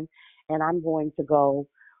vision and I'm going to go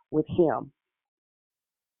with him.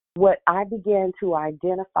 What I began to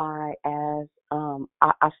identify as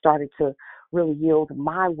I started to really yield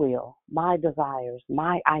my will, my desires,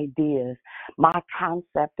 my ideas, my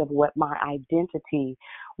concept of what my identity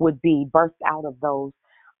would be, birthed out of those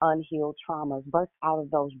unhealed traumas, birthed out of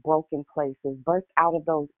those broken places, birthed out of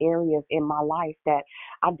those areas in my life that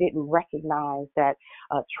I didn't recognize that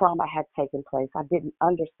trauma had taken place. I didn't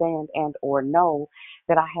understand and or know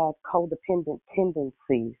that I had codependent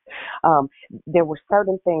tendencies. There were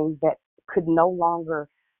certain things that could no longer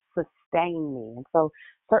sustain me. And so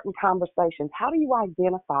certain conversations, how do you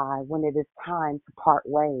identify when it is time to part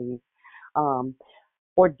ways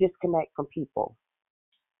or disconnect from people?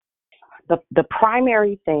 The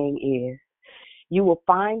primary thing is you will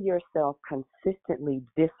find yourself consistently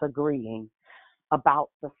disagreeing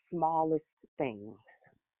about the smallest things.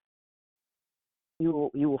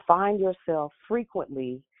 You will find yourself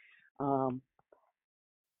frequently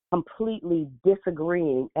completely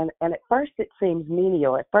disagreeing, and at first it seems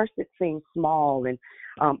menial, at first it seems small and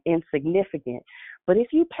insignificant, but if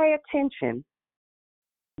you pay attention,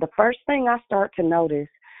 the first thing I start to notice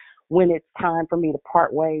when it's time for me to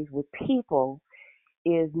part ways with people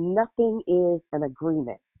is nothing is an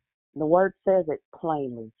agreement. The word says it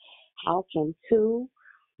plainly. How can two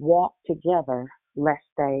walk together lest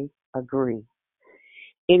they agree?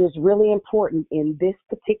 It is really important in this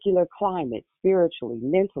particular climate, spiritually,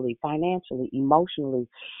 mentally, financially, emotionally,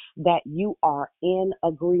 that you are in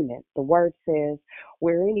agreement. The word says,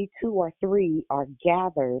 where any two or three are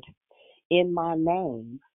gathered in my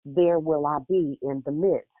name, there will I be in the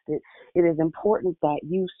midst. It is important that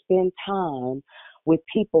you spend time with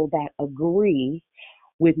people that agree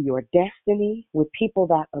with your destiny, with people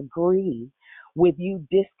that agree with you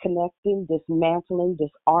disconnecting, dismantling,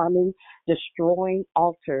 disarming, destroying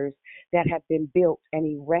altars that have been built and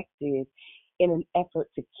erected in an effort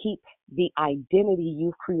to keep the identity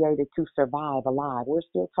you've created to survive alive. We're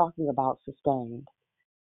still talking about sustained,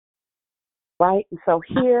 right? And so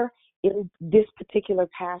here in this particular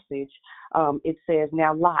passage, it says,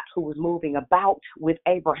 now Lot, who was moving about with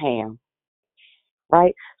Abraham,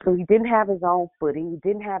 right? So he didn't have his own footing. He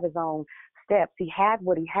didn't have his own steps. He had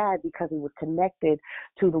what he had because he was connected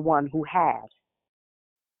to the one who had.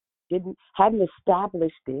 Hadn't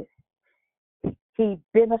established it. He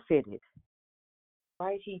benefited,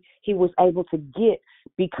 right? He was able to get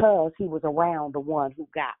because he was around the one who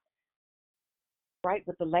got, right?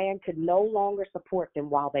 But the land could no longer support them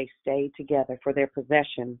while they stayed together, for their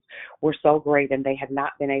possessions were so great and they had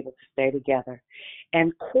not been able to stay together.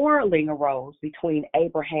 And quarreling arose between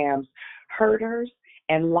Abraham's herders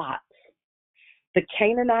and Lot's. The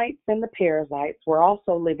Canaanites and the Perizzites were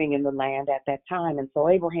also living in the land at that time. And so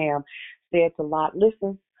Abraham said to Lot,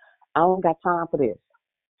 listen, I don't got time for this.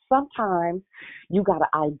 Sometimes you got to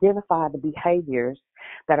identify the behaviors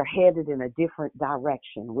that are headed in a different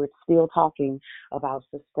direction. We're still talking about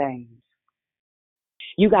sustains.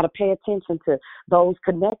 You got to pay attention to those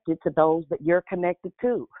connected to those that you're connected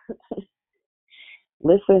to.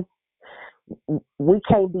 Listen, we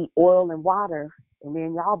can't be oil and water and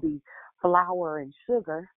then y'all be flour and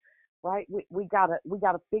sugar, right? We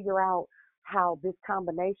gotta figure out how this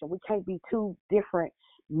combination, we can't be two different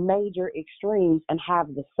major extremes and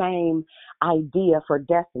have the same idea for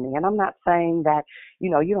destiny. And I'm not saying that,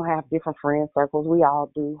 you don't have different friend circles. We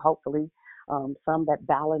all do, hopefully, some that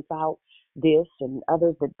balance out this and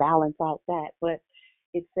others that balance out that. But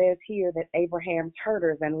it says here that Abraham's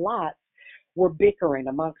herders and Lot were bickering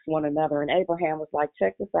amongst one another. And Abraham was like,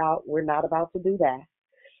 check this out. We're not about to do that,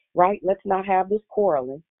 right? Let's not have this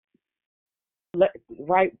quarreling,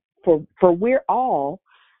 right? For we're all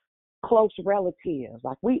close relatives.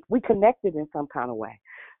 Like we connected in some kind of way.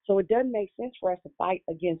 So it doesn't make sense for us to fight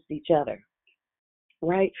against each other,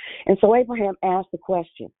 right? And so Abraham asked the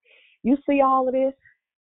question, you see all of this?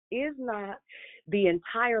 Is not the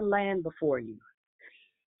entire land before you?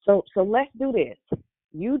 So let's do this.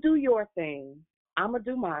 You do your thing. I'm going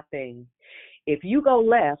to do my thing. If you go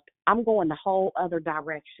left, I'm going the whole other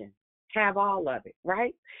direction. Have all of it,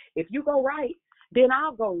 right? If you go right, then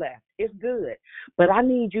I'll go left. It's good. But I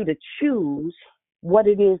need you to choose what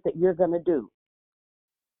it is that you're going to do,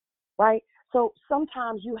 right? So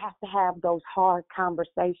sometimes you have to have those hard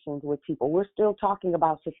conversations with people. We're still talking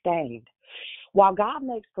about sustained. While God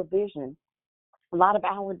makes provision, a lot of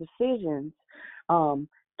our decisions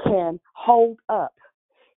can hold up,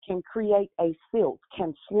 can create a silt,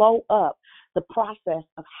 can slow up the process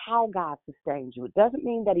of how God sustains you. It doesn't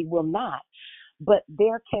mean that he will not, but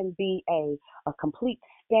there can be a complete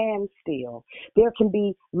standstill. There can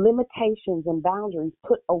be limitations and boundaries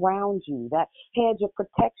put around you. That hedge of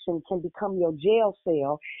protection can become your jail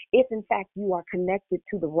cell if, in fact, you are connected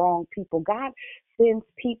to the wrong people. God sends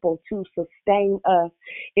people to sustain us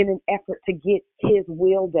in an effort to get his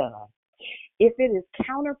will done. If it is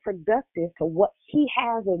counterproductive to what he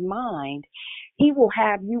has in mind, he will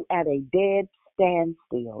have you at a dead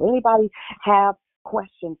standstill. Anybody have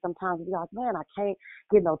questions sometimes? Be like, man, I can't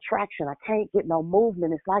get no traction. I can't get no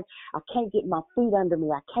movement. It's like I can't get my feet under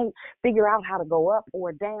me. I can't figure out how to go up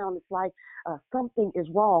or down. It's like something is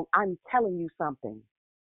wrong. I'm telling you something.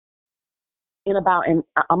 And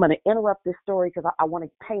I'm going to interrupt this story because I want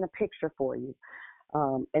to paint a picture for you.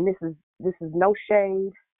 And this is no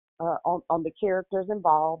shade on the characters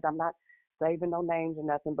involved. I'm not saving no names or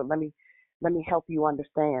nothing, but let me help you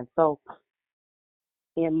understand. So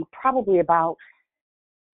in probably about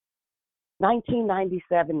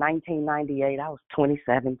 1997, 1998, I was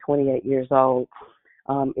 27, 28 years old.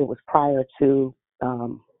 It was prior to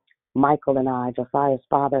Michael and I, Josiah's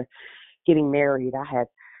father, getting married. I had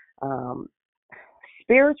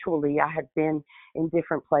spiritually, I had been in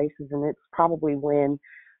different places, and it's probably when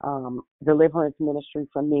deliverance ministry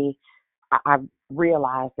for me I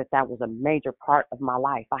realized that that was a major part of my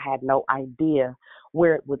life. I had no idea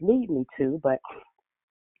where it would lead me to, but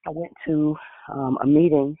I went to a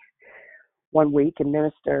meeting one week and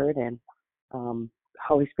ministered, and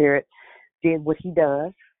Holy Spirit did what he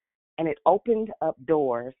does, and it opened up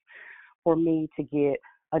doors for me to get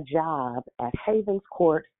a job at Havens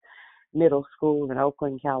Court Middle School in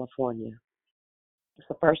Oakland, California. It's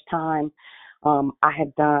the first time I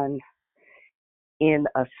had done in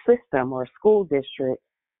a system or a school district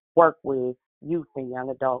work with youth and young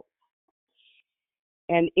adults.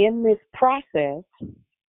 And in this process,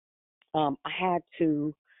 I had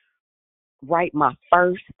to write my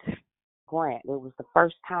first grant. It was the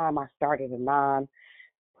first time I started a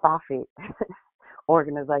non-profit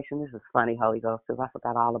organization. This is funny, Holy Ghost, because I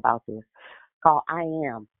forgot all about this. Called I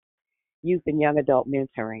Am Youth and Young Adult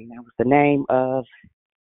Mentoring. That was the name of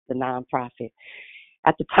the nonprofit.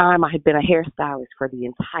 At the time, I had been a hairstylist for the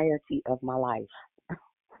entirety of my life.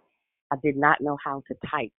 I did not know how to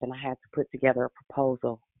type, and I had to put together a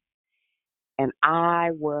proposal. And I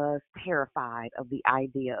was terrified of the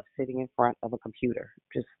idea of sitting in front of a computer,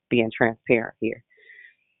 just being transparent here.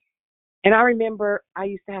 And I remember I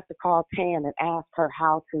used to have to call Tan and ask her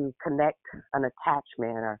how to connect an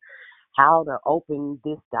attachment or how to open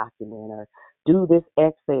this document or do this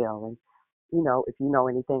Excel. And, you know, if you know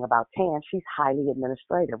anything about Tan, she's highly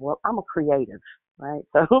administrative. Well, I'm a creative, right?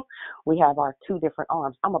 So we have our two different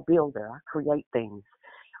arms. I'm a builder. I create things.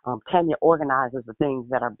 Tanya organizes the things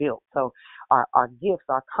that are built. So our gifts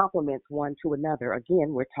are complements one to another.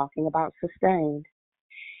 Again, we're talking about sustained.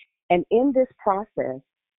 And in this process,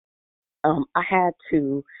 I had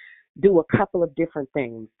to do a couple of different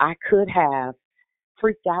things. I could have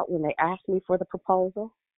freaked out when they asked me for the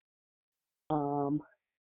proposal,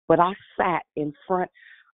 but I sat in front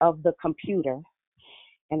of the computer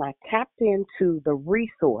and I tapped into the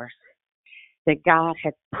resource that God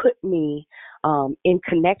had put me in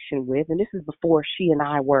connection with. And this is before she and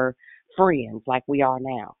I were friends like we are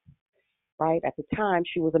now, right? At the time,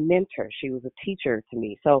 she was a mentor. She was a teacher to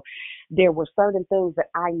me. So there were certain things that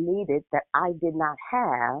I needed that I did not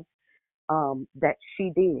have that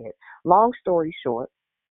she did. Long story short,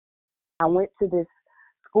 I went to this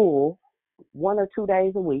school 1 or 2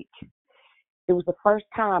 days a week. It was the first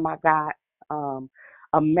time I got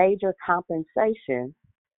a major compensation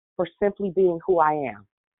for simply being who I am,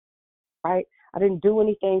 right? I didn't do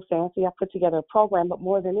anything fancy. I put together a program, but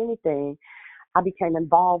more than anything, I became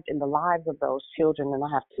involved in the lives of those children, and I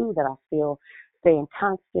have two that I still stay in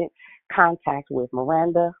constant contact with,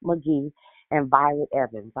 Miranda McGee and Violet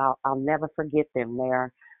Evans. I'll never forget them.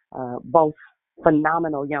 They're both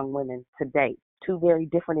phenomenal young women to date, two very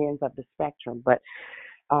different ends of the spectrum, but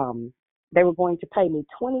they were going to pay me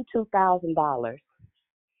 $22,000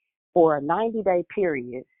 for a 90-day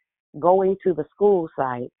period going to the school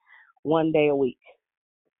site 1 day a week,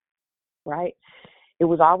 right? It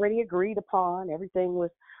was already agreed upon. Everything was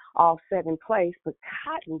all set in place, but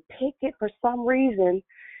Cotton picked it for some reason.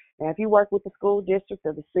 Now, if you work with the school district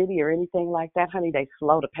or the city or anything like that, honey, they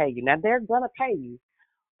slow to pay you. Now, they're going to pay you.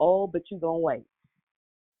 Oh, but you're going to wait.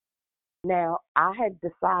 Now, I had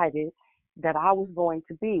decided that I was going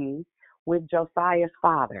to be with Josiah's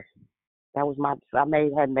father. That was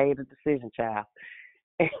had made a decision, child.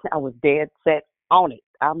 And I was dead set on it.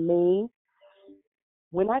 I mean,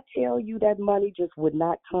 when I tell you that money just would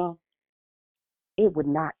not come, it would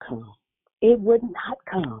not come. It would not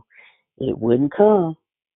come. It wouldn't come.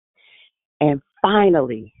 And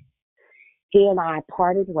finally, he and I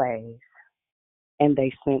parted ways, and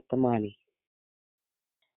they sent the money.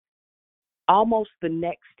 Almost the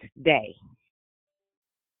next day,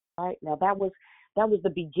 right? Now, that was the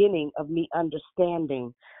beginning of me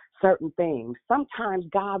understanding certain things. Sometimes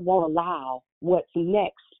God won't allow what's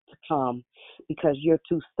next to come because you're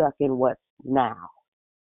too stuck in what's now.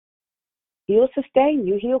 He'll sustain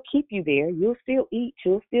you. He'll keep you there. You'll still eat.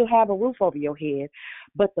 You'll still have a roof over your head.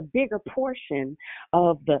 But the bigger portion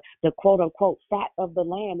of the quote-unquote fat of the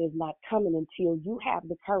land is not coming until you have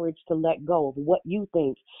the courage to let go of what you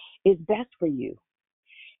think is best for you.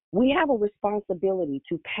 We have a responsibility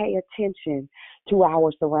to pay attention to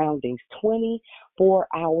our surroundings 24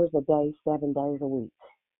 hours a day, 7 days a week.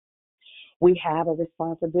 We have a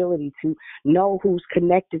responsibility to know who's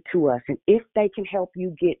connected to us and if they can help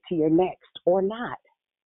you get to your next or not,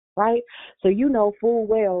 right? So you know full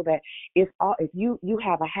well that if you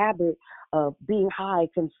have a habit of being high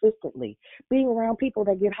consistently, being around people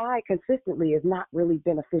that get high consistently is not really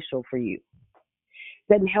beneficial for you.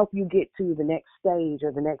 Doesn't help you get to the next stage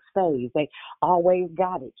or the next phase. They always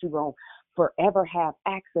got it. You're going to forever have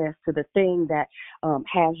access to the thing that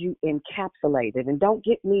has you encapsulated. And don't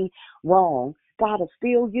get me wrong, God will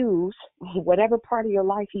still use whatever part of your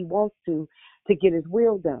life he wants to get his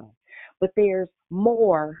will done. But there's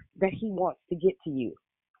more that he wants to get to you.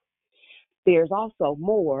 There's also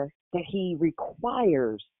more that he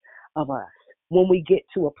requires of us when we get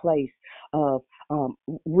to a place of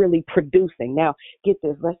really producing. Now, get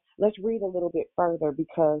this. Let's read a little bit further,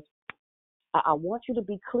 because I want you to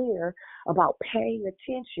be clear about paying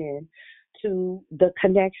attention to the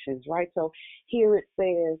connections, right? So here it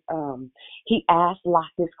says, he asked Lot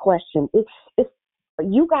this question. It's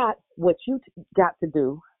you got what you got to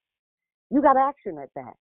do. You got action at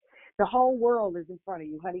that. The whole world is in front of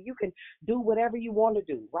you, honey. You can do whatever you want to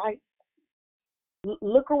do, right?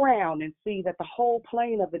 Look around and see that the whole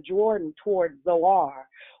plain of the Jordan toward Zoar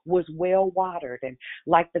was well watered and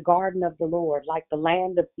like the garden of the Lord, like the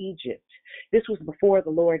land of Egypt. This was before the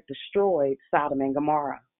Lord destroyed Sodom and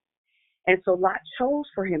Gomorrah. And so Lot chose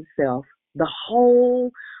for himself the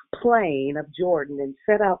whole plain of Jordan and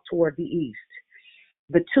set out toward the east.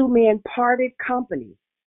 The two men parted company,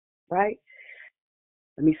 right?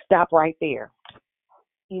 Let me stop right there.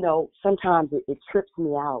 You know, sometimes it trips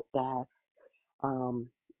me out that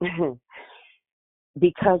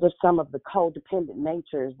because of some of the codependent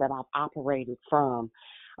natures that I've operated from,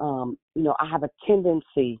 you know, I have a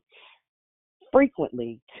tendency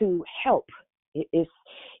frequently to help. It's,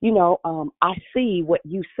 you know, I see what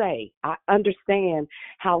you say. I understand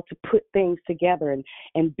how to put things together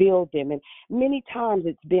and build them. And many times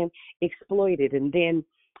it's been exploited. And then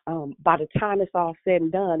by the time it's all said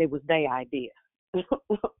and done, it was their idea.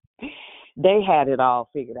 They had it all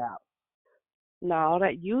figured out. No,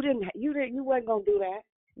 that you wasn't gonna do that.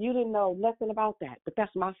 You didn't know nothing about that. But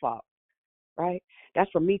that's my fault, right? That's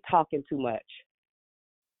for me talking too much,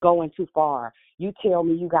 going too far. You tell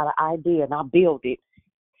me you got an idea and I build it.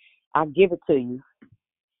 I give it to you.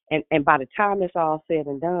 And by the time it's all said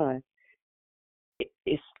and done,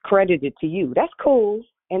 it's credited to you. That's cool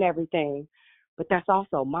and everything, but that's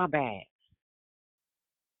also my bad.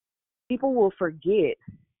 People will forget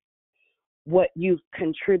what you've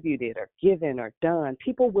contributed or given or done.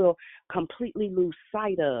 People will completely lose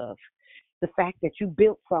sight of the fact that you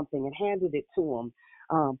built something and handed it to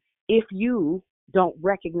them if you don't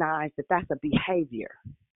recognize that that's a behavior.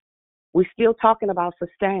 We're still talking about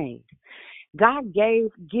sustained. God gave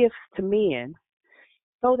gifts to men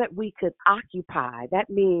so that we could occupy. That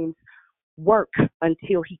means work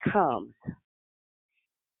until he comes.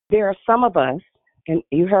 There are some of us, and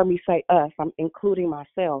you heard me say us, I'm including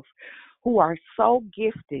myself, who are so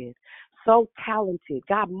gifted, so talented.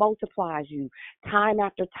 God multiplies you time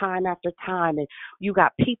after time after time, and you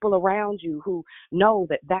got people around you who know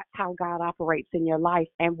that that's how God operates in your life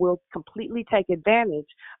and will completely take advantage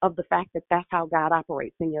of the fact that that's how God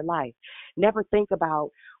operates in your life. Never think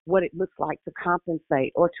about what it looks like to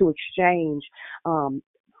compensate or to exchange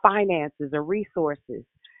finances or resources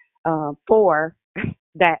for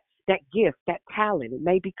that gift, that talent. It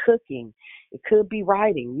may be cooking. It could be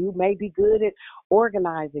writing. You may be good at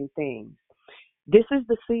organizing things. This is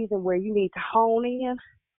the season where you need to hone in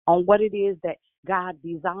on what it is that God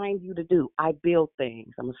designed you to do. I build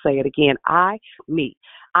things. I'm going to say it again. I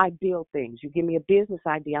build things. You give me a business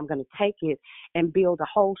idea, I'm going to take it and build a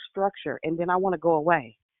whole structure, and then I want to go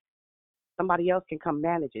away. Somebody else can come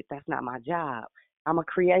manage it. That's not my job. I'm a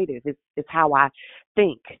creative. It's how I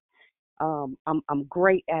think. I'm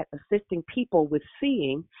great at assisting people with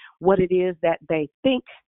seeing what it is that they think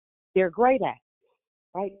they're great at,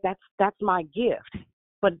 right? That's my gift.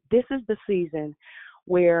 But this is the season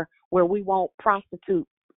where we won't prostitute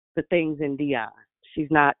the things in Dion.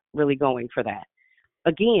 She's not really going for that.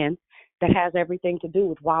 Again, that has everything to do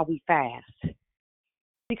with why we fast.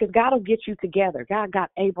 Because God will get you together. God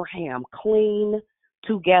got Abraham clean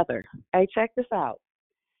together. Hey, check this out.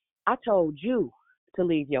 I told you to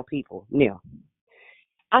leave your people, Neil.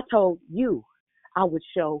 I told you I would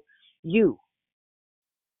show you.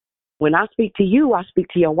 When I speak to you, I speak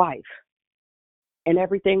to your wife. And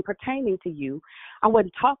everything pertaining to you, I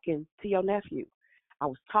wasn't talking to your nephew. I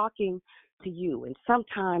was talking to you. And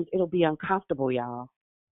sometimes it'll be uncomfortable, y'all.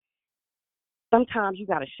 Sometimes you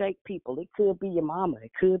got to shake people. It could be your mama.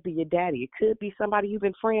 It could be your daddy. It could be somebody you've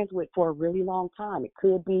been friends with for a really long time. It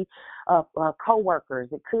could be coworkers.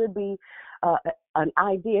 It could be an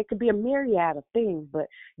idea. It could be a myriad of things, but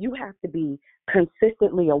you have to be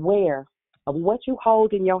consistently aware of what you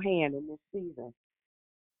hold in your hand in this season,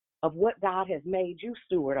 of what God has made you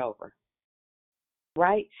steward over,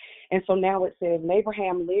 right? And so now it says,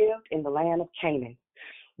 Abraham lived in the land of Canaan,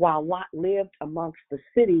 while Lot lived amongst the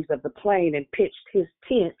cities of the plain and pitched his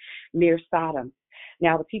tent near Sodom.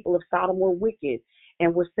 Now the people of Sodom were wicked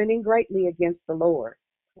and were sinning greatly against the Lord,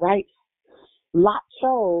 right? Lot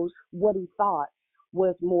chose what he thought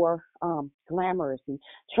was more glamorous. He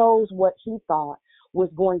chose what he thought was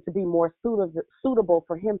going to be more suitable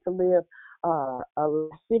for him to live a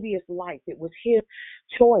lascivious life. It was his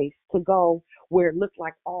choice to go where it looked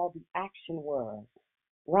like all the action was,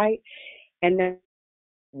 right? And then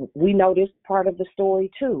we know this part of the story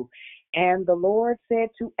too. And the Lord said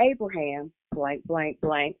to Abraham, blank, blank,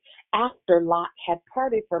 blank, after Lot had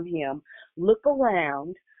parted from him, look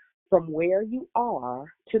around from where you are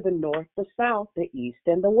to the north, the south, the east,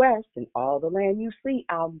 and the west, and all the land you see,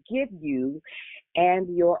 I'll give you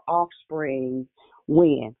and your offspring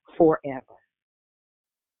when? Forever.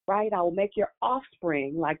 Right? I will make your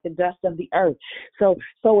offspring like the dust of the earth. So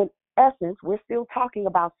in essence, we're still talking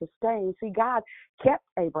about sustain. See, God kept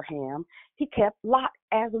Abraham. He kept Lot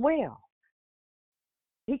as well.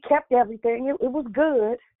 He kept everything. It was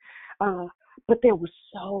good, but there was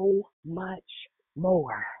so much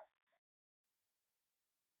more.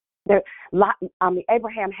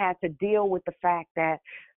 Abraham had to deal with the fact that,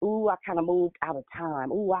 I kind of moved out of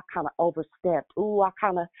time. I kind of overstepped. I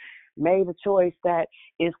kind of made a choice that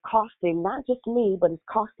is costing not just me, but it's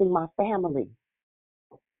costing my family.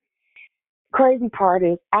 Crazy part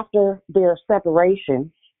is after their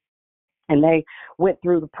separation, and they went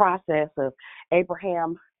through the process of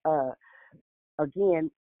Abraham, again,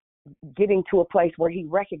 getting to a place where he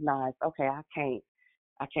recognized, okay, I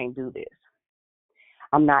can't do this.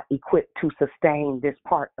 I'm not equipped to sustain this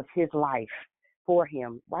part of his life for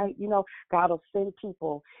him, right? You know, God will send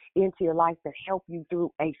people into your life that help you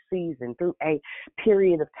through a season, through a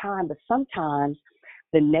period of time, but sometimes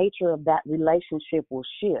the nature of that relationship will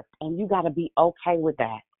shift, and you got to be okay with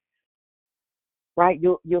that, right?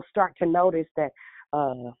 You'll start to notice that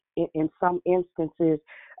in some instances,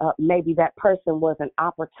 maybe that person was an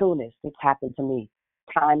opportunist. It's happened to me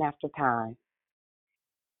time after time.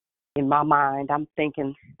 In my mind, I'm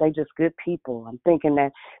thinking they just good people. I'm thinking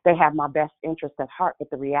that they have my best interest at heart. But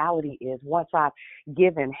the reality is, once I've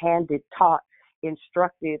given, handed, taught,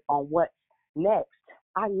 instructed on what's next,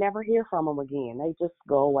 I never hear from them again. They just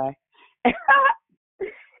go away.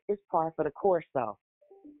 It's par for the course, though.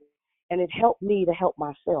 And it helped me to help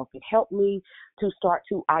myself. It helped me to start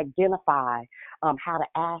to identify how to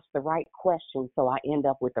ask the right question so I end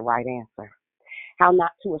up with the right answer. How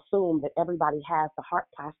not to assume that everybody has the heart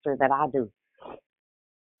posture that I do,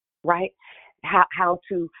 right? How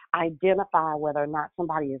to identify whether or not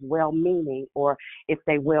somebody is well-meaning or if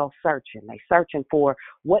they well-searching. They searching for,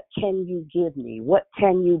 what can you give me? What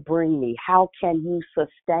can you bring me? How can you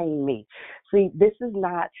sustain me? See, this is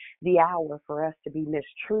not the hour for us to be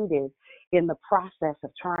mistreated in the process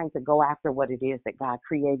of trying to go after what it is that God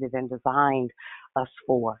created and designed us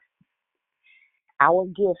for. Our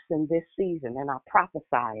gifts in this season, and I prophesy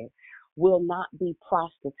it, will not be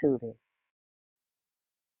prostituted.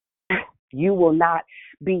 You will not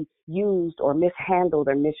be used or mishandled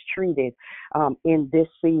or mistreated in this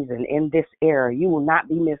season, in this era. You will not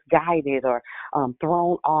be misguided or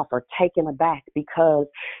thrown off or taken aback because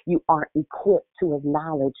you aren't equipped to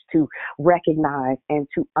acknowledge, to recognize, and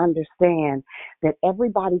to understand that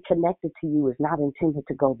everybody connected to you is not intended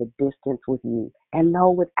to go the distance with you. And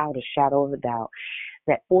know without a shadow of a doubt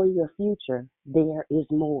that for your future, there is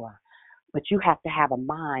more. But you have to have a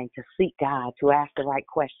mind to seek God, to ask the right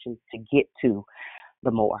questions to get to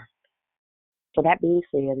the more. So that being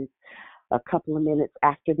said, it's a couple of minutes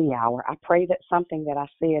after the hour. I pray that something that I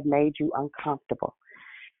said made you uncomfortable.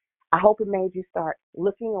 I hope it made you start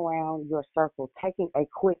looking around your circle, taking a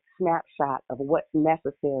quick snapshot of what's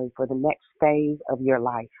necessary for the next phase of your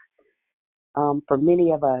life. For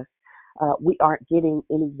many of us, we aren't getting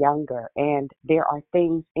any younger, and there are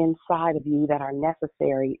things inside of you that are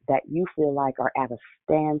necessary that you feel like are at a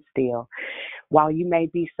standstill. While you may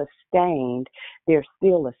be sustained, there's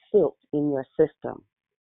still a silt in your system.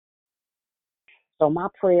 So my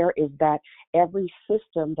prayer is that every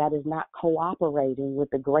system that is not cooperating with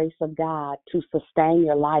the grace of God to sustain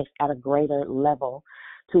your life at a greater level,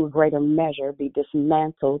 to a greater measure, be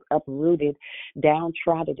dismantled, uprooted,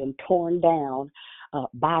 downtrodden, and torn down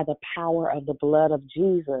by the power of the blood of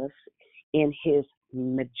Jesus in his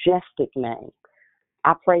majestic name.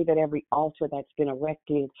 I pray that every altar that's been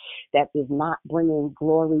erected that is not bringing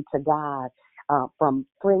glory to God, from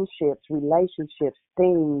friendships, relationships,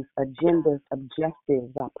 things, agendas,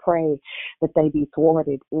 objectives, I pray that they be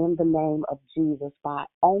thwarted in the name of Jesus by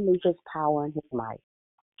only his power and his might.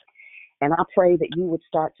 And I pray that you would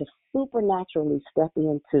start to supernaturally step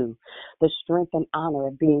into the strength and honor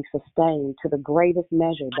of being sustained to the greatest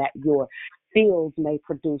measure that your fields may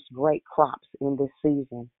produce great crops in this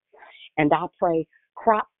season. And I pray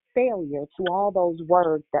crop failure to all those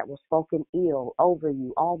words that were spoken ill over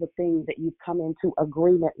you, all the things that you've come into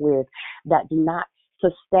agreement with that do not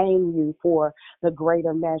sustain you for the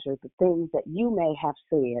greater measure, the things that you may have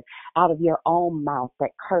said out of your own mouth that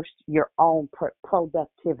cursed your own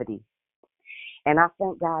productivity. And I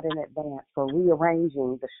thank God in advance for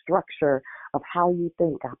rearranging the structure of how you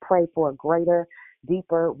think. I pray for a greater,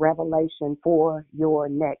 deeper revelation for your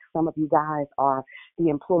next. Some of you guys are the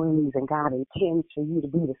employees, and God intends for you to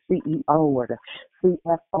be the CEO or the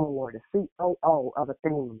CFO or the COO of a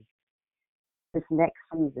thing. This next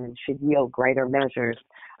season should yield greater measures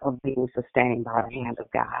of being sustained by the hand of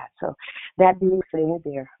God. So that being said,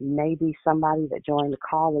 there may be somebody that joined the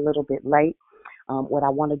call a little bit late. What I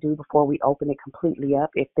want to do before we open it completely up,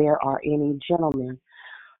 if there are any gentlemen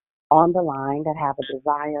on the line that have a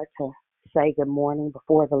desire to say good morning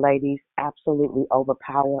before the ladies absolutely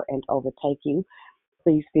overpower and overtake you,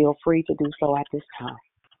 please feel free to do so at this time.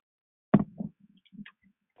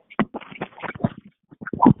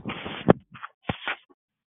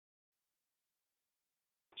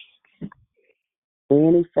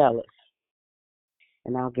 Any fellas?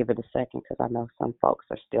 And I'll give it a second because I know some folks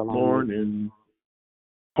are still on. Morning.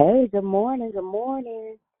 Hey, good morning. Good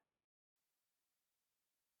morning.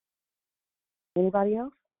 Anybody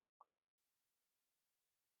else?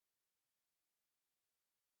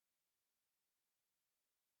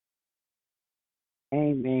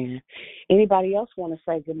 Amen. Anybody else want to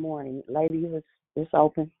say good morning? Ladies, it's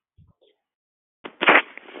open.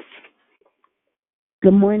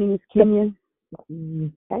 Good morning, it's Kenya.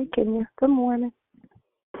 Hey, Kenya. Good morning.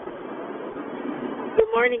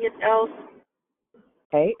 Good morning, it's Else.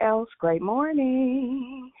 Hey, Else. Great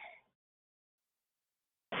morning.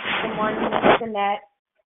 Good morning, it's Jeanette.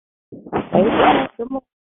 Hey, Jeanette. Good morning.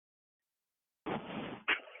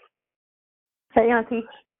 Hey, Auntie.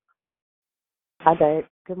 Hi, Dad.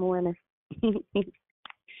 Good morning.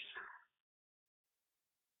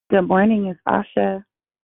 Good morning, it's Asha.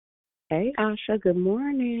 Hey, Asha. Good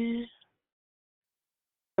morning.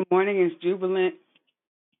 Good morning, it's Jubilant.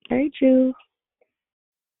 Hey, Ju.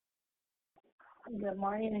 Good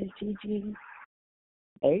morning, it's Gigi.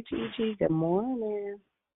 Hey, Gigi. Good morning.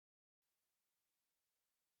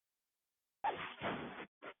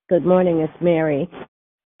 Good morning, it's Mary.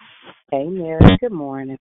 Hey, Mary. Good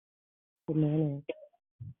morning. Good morning.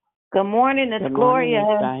 Good morning, it's Good Gloria.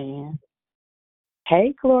 morning, it's Diane.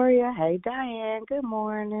 Hey, Gloria. Hey, Diane. Good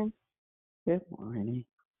morning. Good morning.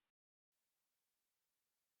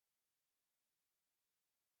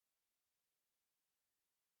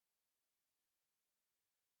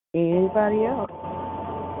 Anybody else?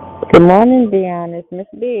 Good morning, Deanna. It's Miss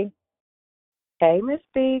B. Hey, Miss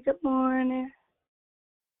B. Good morning.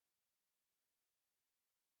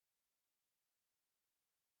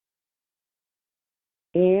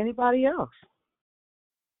 Anybody else?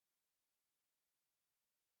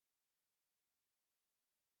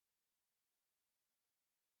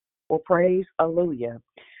 Well, praise Alleluia.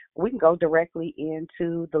 We can go directly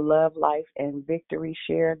into the Love, Life, and Victory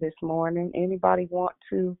share this morning. Anybody want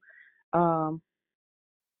to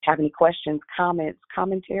have any questions, comments,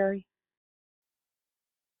 commentary?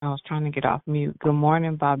 I was trying to get off mute. Good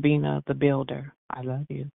morning, Bobina, the builder. I love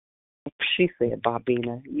you. She said,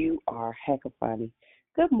 Bobina, you are heck of funny.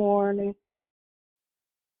 Good morning.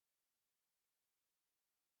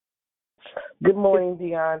 Good morning,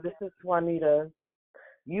 Dion. This is Juanita.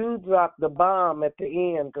 You dropped the bomb at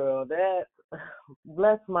the end, girl. That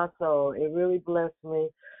blessed my soul. It really blessed me.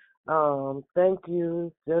 Thank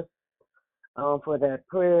you just for that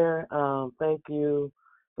prayer. Thank you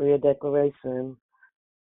for your declaration.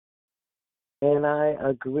 And I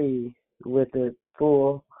agree with it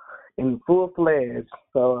in full-fledged.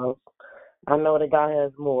 So I know that God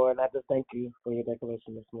has more, and I just thank you for your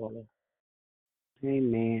declaration this morning.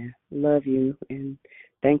 Amen. Love you, and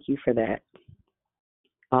thank you for that.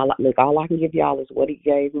 All I can give y'all is what he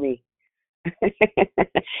gave me.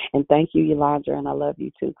 And thank you, Yolanda, and I love you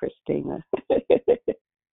too, Christina.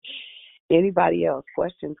 Anybody else?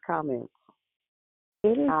 Questions, comments?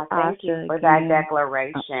 Thank you for that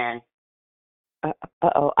declaration.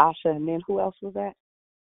 Asha, and then who else was that?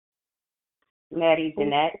 Maddie,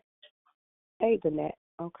 Danette. Hey, Danette.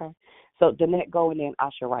 Okay. So Danette go, and then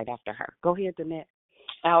Asha right after her. Go ahead, Danette.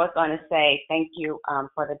 I was going to say thank you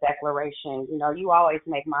for the declaration. You know, you always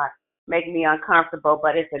make me uncomfortable,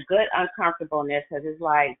 but it's a good uncomfortableness because it's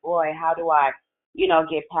like, boy, how do I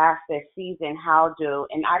get past this season. How do,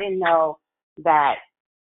 and I didn't know that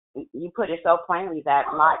you put it so plainly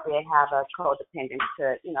that Lot did have a codependence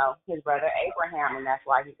to, his brother Abraham, and that's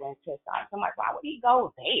why he went to Sodom. So I'm like, why would he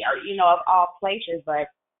go there, of all places? But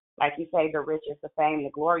like you say, the riches, the fame, the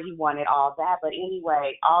glory, he wanted all that. But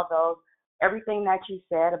anyway, everything that you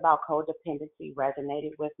said about codependency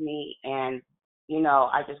resonated with me. And,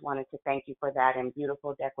 I just wanted to thank you for that, and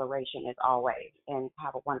beautiful declaration as always. And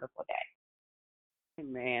have a wonderful day.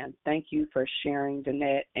 Amen. Thank you for sharing,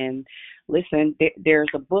 Danette. And listen, there's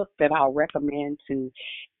a book that I'll recommend to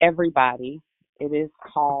everybody. It is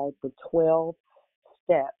called The 12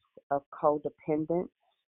 Steps of Codependence.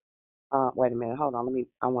 Wait a minute, hold on.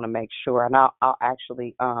 I want to make sure, and I'll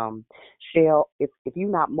actually, Shell, if you're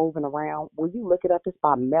not moving around, will you look it up? It's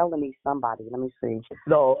by Melanie somebody. Let me see.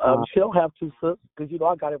 No, she'll have to, sis, because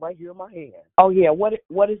I got it right here in my hand. Oh yeah, what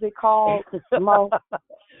is it called, Mo?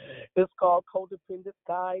 It's called Codependence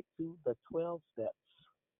Guide to the 12 Steps.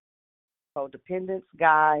 Codependence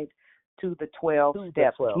Guide to the 12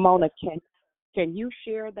 Steps. Mona, can you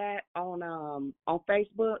share that on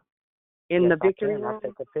Facebook? In the Victory Room? I'll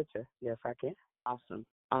take a picture. Yes, I can.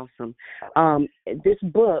 Awesome. This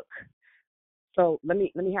book, so let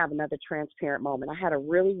me have another transparent moment. I had a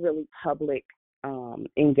really, really public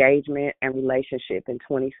engagement and relationship in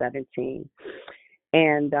 2017.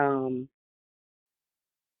 And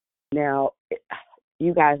now,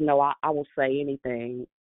 you guys know I will say anything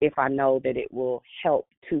if I know that it will help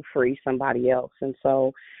to free somebody else. And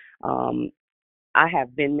so I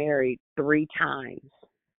have been married 3 times.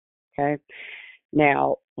 Okay.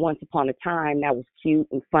 Now, once upon a time, that was cute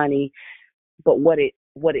and funny, but what it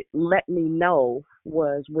let me know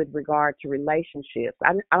was with regard to relationships.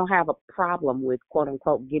 I don't have a problem with quote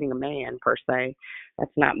unquote getting a man per se.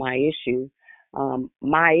 That's not my issue.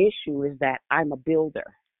 My issue is that I'm a builder,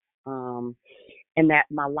 and that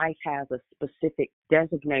my life has a specific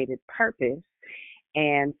designated purpose.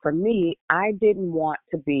 And for me, I didn't want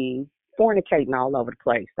to be fornicating all over the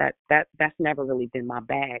place. That's never really been my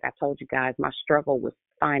bag. I told you guys my struggle was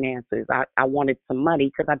finances. I wanted some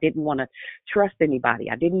money because I didn't want to trust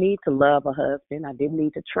anybody. I didn't need to love a husband. I didn't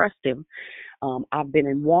need to trust him. I've been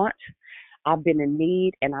in want, I've been in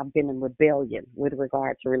need, and I've been in rebellion with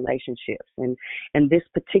regard to relationships. And this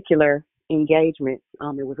particular engagement,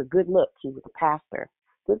 it was a good look. He was a pastor,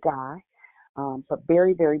 good guy. But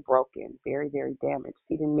very, very broken, very, very damaged.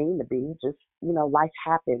 He didn't mean to be, just, life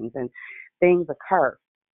happens and things occur.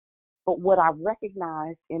 But what I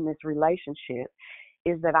recognized in this relationship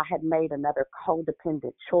is that I had made another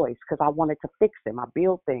codependent choice because I wanted to fix him. I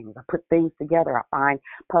build things, I put things together, I find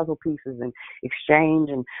puzzle pieces and exchange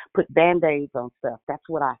and put Band-Aids on stuff. That's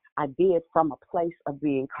what I did from a place of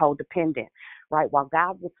being codependent, right? While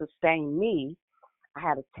God would sustain me, I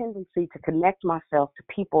had a tendency to connect myself to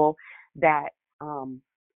people that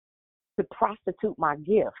to prostitute my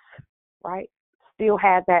gifts, right? Still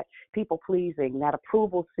had that people pleasing, that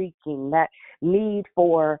approval seeking, that need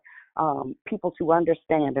for people to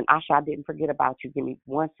understand. And Asha, I didn't forget about you. Give me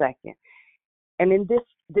 1 second. And in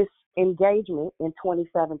this engagement in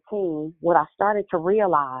 2017, what I started to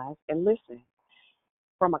realize, and listen,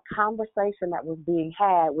 from a conversation that was being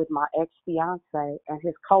had with my ex-fiance and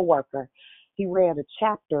his coworker, he read a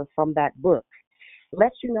chapter from that book.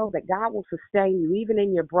 Lets you know that God will sustain you even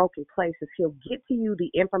in your broken places. He'll get to you the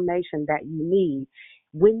information that you need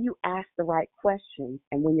when you ask the right questions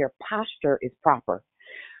and when your posture is proper.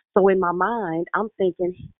 So in my mind, I'm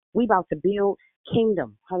thinking, we about to build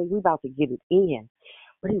kingdom. Honey, we about to get it in.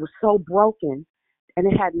 But he was so broken, and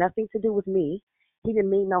it had nothing to do with me. He didn't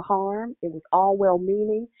mean no harm. It was all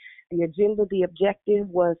well-meaning. The agenda, the objective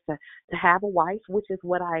was to have a wife, which is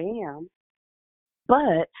what I am.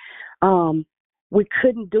 But we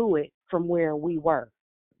couldn't do it from where we were.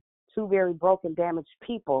 2 very broken, damaged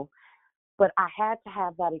people. But I had to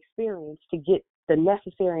have that experience to get the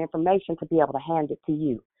necessary information to be able to hand it to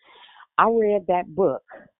you. I read that book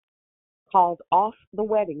called Off the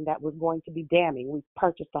Wedding That Was Going to Be Damning. We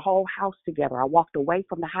purchased the whole house together. I walked away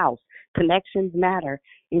from the house. Connections matter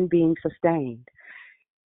in being sustained,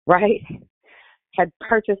 right? Had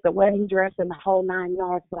purchased a wedding dress and the whole 9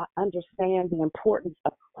 yards, but I understand the importance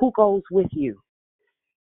of who goes with you.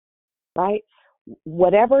 Right?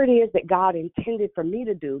 Whatever it is that God intended for me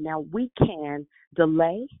to do, now we can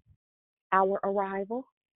delay our arrival.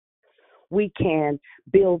 We can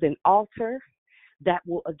build an altar that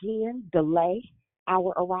will, again, delay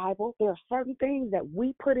our arrival. There are certain things that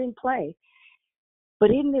we put in play.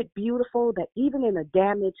 But isn't it beautiful that even in a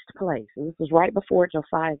damaged place, and this was right before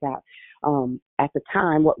Josiah got, at the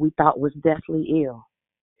time, what we thought was deathly ill,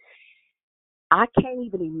 I can't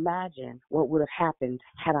even imagine what would have happened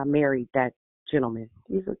had I married that gentleman.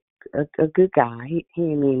 He's a good guy. He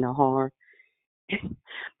ain't mean no harm.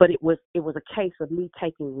 But it was a case of me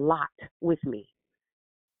taking Lot with me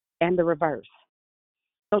and the reverse.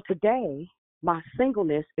 So today, my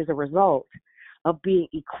singleness is a result of being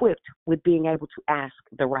equipped with being able to ask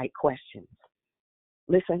the right questions.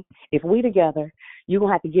 Listen, if we together, you're going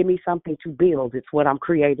to have to give me something to build. It's what I'm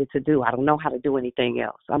created to do. I don't know how to do anything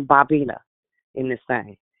else. I'm Bobina in this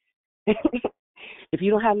thing. If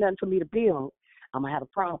you don't have nothing for me to build, I'm going to have a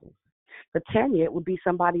problem. For Tanya, it would be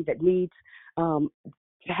somebody that needs to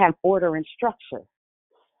have order and structure.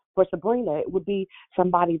 For Sabrina, it would be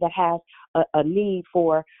somebody that has a need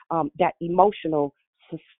for that emotional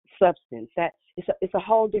substance. That it's a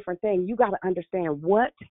whole different thing. You got to understand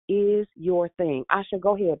what is your thing. Asha,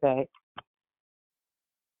 go ahead, babe.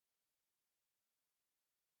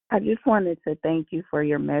 I just wanted to thank you for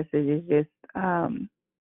your message. It's just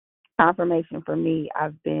confirmation for me.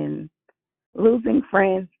 I've been losing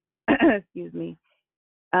friends, excuse me,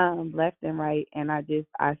 left and right, and I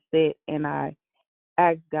sit and I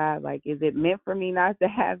ask God, like, is it meant for me not to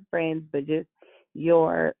have friends? But just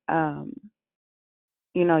your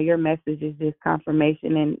your message is just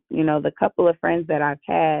confirmation. And the couple of friends that I've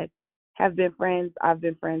had have been friends I've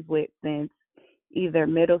been friends with since either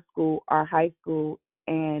middle school or high school,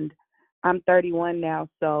 and I'm 31 now,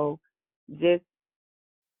 so just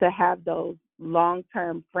to have those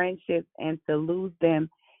long-term friendships and to lose them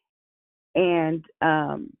and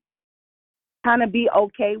kind of be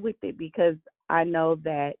okay with it, because I know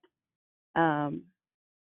that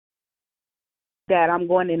that I'm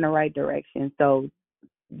going in the right direction. So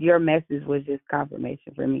your message was just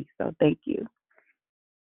confirmation for me. So thank you.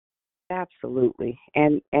 Absolutely.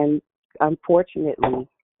 And unfortunately,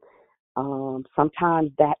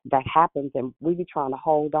 sometimes that happens, and we be trying to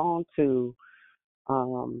hold on to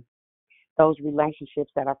those relationships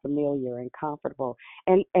that are familiar and comfortable.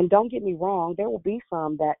 And don't get me wrong, there will be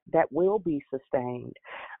some that will be sustained.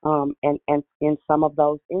 And in some of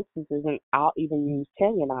those instances, and I'll even use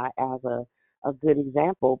Tanya and I as a good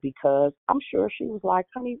example, because I'm sure she was like,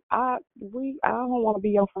 honey, I don't want to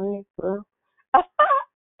be your friend, girl.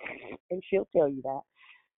 And she'll tell you that.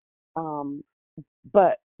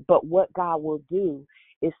 But what God will do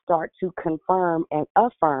is start to confirm and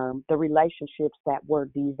affirm the relationships that were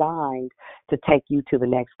designed to take you to the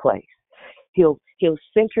next place. He'll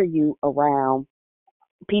center you around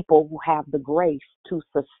people who have the grace to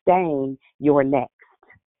sustain your next.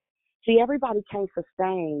 See, everybody can't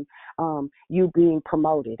sustain you being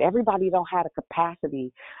promoted. Everybody don't have the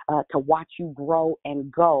capacity to watch you grow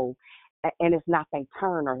and go, and it's not their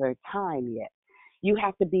turn or their time yet. You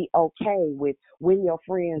have to be okay with when your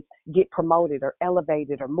friends get promoted or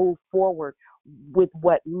elevated or move forward with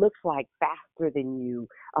what looks like faster than you,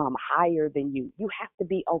 higher than you. You have to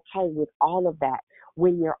be okay with all of that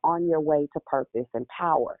when you're on your way to purpose and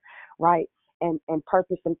power, right? And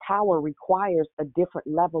purpose and power requires a different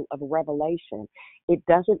level of revelation. It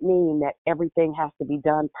doesn't mean that everything has to be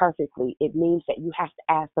done perfectly. It means that you have to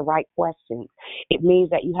ask the right questions. It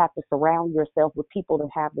means that you have to surround yourself with people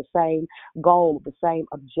that have the same goal, the same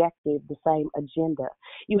objective, the same agenda.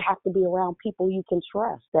 You have to be around people you can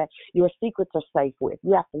trust, that your secrets are safe with.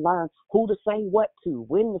 You have to learn who to say what to,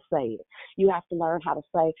 when to say it. You have to learn how to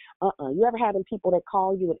say, You ever had them people that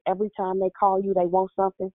call you and every time they call you, they want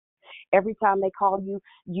something? Every time they call you,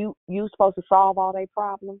 you supposed to solve all their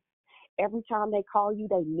problems. Every time they call you,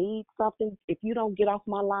 they need something. If you don't get off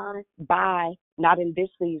my line, bye. Not in this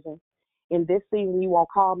season. In this season, you won't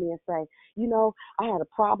call me and say, I had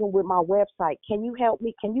a problem with my website. Can you help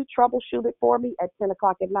me? Can you troubleshoot it for me at 10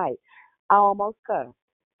 o'clock at night? I almost cussed.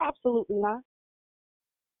 Absolutely not.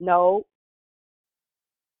 No.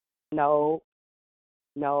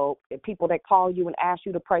 If people that call you and ask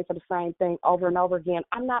you to pray for the same thing over and over again,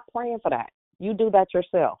 I'm not praying for that. You do that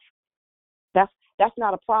yourself. That's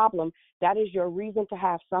not a problem. That is your reason to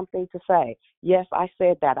have something to say. Yes, I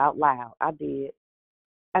said that out loud. I did.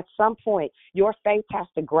 At some point, your faith has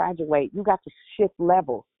to graduate. You got to shift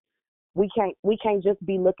levels. We can't just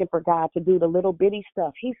be looking for God to do the little bitty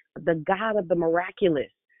stuff. He's the God of the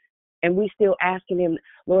miraculous. And we still asking him,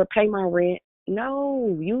 Lord, pay my rent.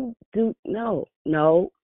 No, you do. No.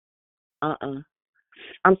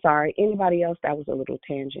 I'm sorry. Anybody else? That was a little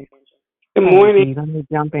tangent. Good Hey, morning. Dee, let me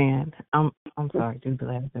jump in. I'm sorry,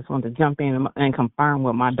 Jubilee. I just wanted to jump in and confirm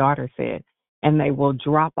what my daughter said. And they will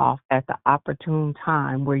drop off at the opportune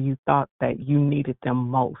time where you thought that you needed them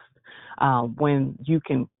most, when you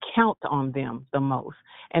can count on them the most.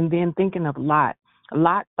 And then thinking of Lot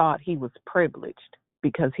thought he was privileged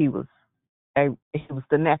because he was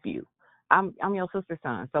the nephew. I'm your sister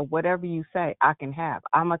son. So whatever you say, I can have.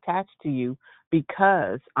 I'm attached to you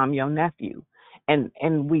because I'm your nephew. And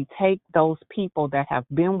we take those people that have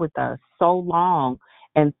been with us so long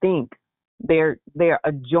and think they're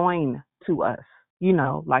adjoined to us. You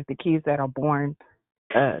know, like the kids that are born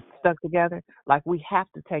stuck together. Like we have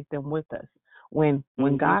to take them with us. When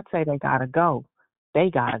God say they gotta go, they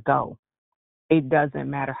gotta go. It doesn't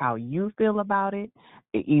matter how you feel about it.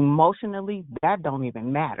 Emotionally, that don't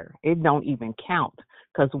even matter. It don't even count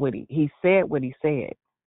because he said what he said,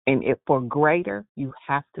 and for greater, you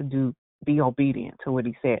have to be obedient to what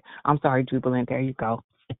he said. I'm sorry, Jubilant. There you go.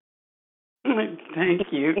 Thank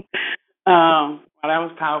you. Well, that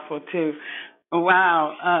was powerful too.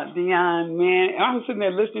 Wow, Dion, man, I was sitting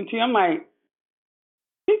there listening to you. I'm like,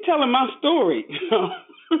 he's telling my story.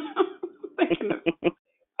 Thinking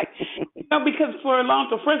of, because for a long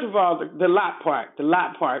time, first of all, the lot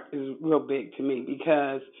part is real big to me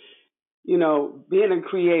because, being a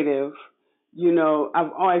creative,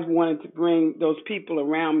 I've always wanted to bring those people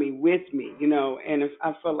around me with me, and if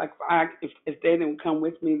I felt like if they didn't come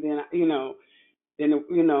with me, then,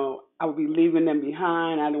 I would be leaving them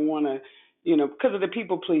behind. I don't want to, because of the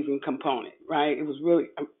people pleasing component, right? It was really,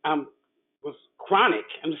 I'm was chronic.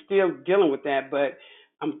 I'm still dealing with that, but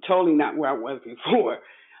I'm totally not where I was before.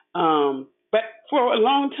 But for a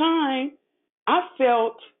long time, I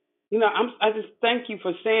felt, I just thank you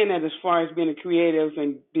for saying that as far as being a creative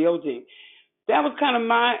and building. That was kind of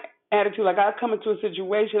my attitude. Like I come into a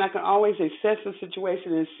situation, I can always assess the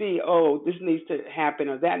situation and see, oh, this needs to happen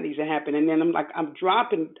or that needs to happen. And then I'll drop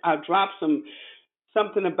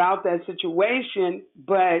something about that situation,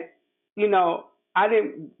 but, I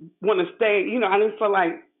didn't want to stay, I didn't feel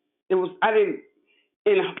like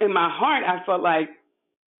in my heart, I felt like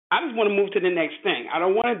I just want to move to the next thing. I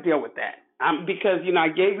don't want to deal with that. Because, I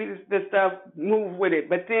gave you this stuff, move with it.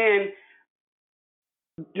 But then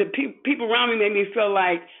the people around me made me feel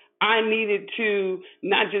like I needed to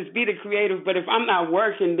not just be the creative, but if I'm not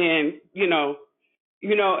working, then,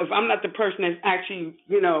 if I'm not the person that's actually,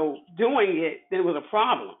 doing it, then it was a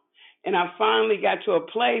problem. And I finally got to a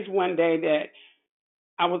place one day that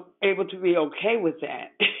I was able to be okay with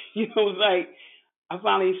that. It was like I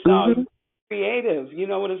finally saw creative.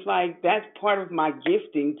 What it's like? That's part of my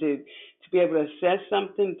gifting to be able to assess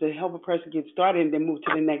something, to help a person get started, and then move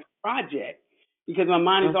to the next project. Because my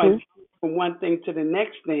mind is always from one thing to the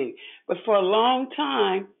next thing. But for a long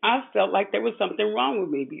time, I felt like there was something wrong with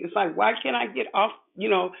me. It's like, why can't I get off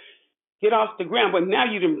the ground? But now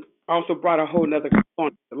you done also brought a whole other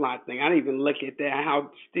component to the lot thing. I didn't even look at that.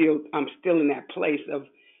 I'm still in that place of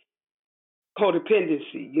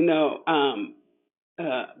codependency.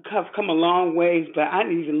 I've come a long ways, but I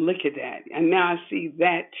didn't even look at that. And now I see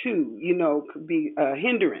that too, could be a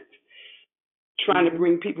hindrance. Trying to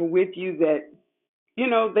bring people with you that,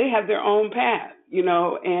 they have their own path,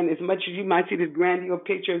 and as much as you might see this grandiose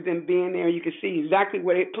picture of them being there, you can see exactly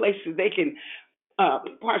places they can,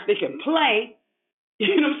 parts they can play,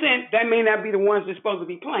 you know what I'm saying? That may not be the ones that's supposed to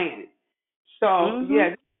be playing it. So,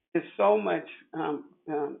 yeah, there's so much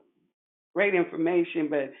great information,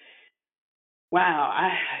 but wow,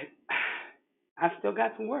 I still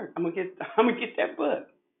got some work. I'm gonna get that book,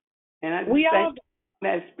 and I just thank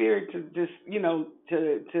that spirit to just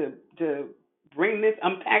to bring this,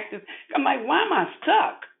 unpack this. I'm like, why am I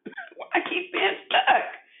stuck? I keep being stuck.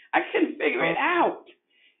 I couldn't figure it out.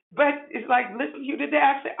 But it's like listening to you today.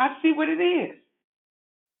 I see what it is.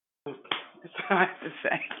 That's all I have to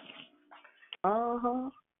say.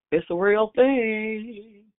 It's a real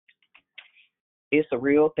thing. It's a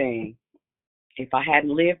real thing. If I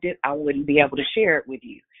hadn't lived it, I wouldn't be able to share it with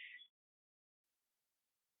you.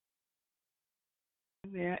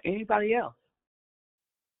 Yeah, anybody else?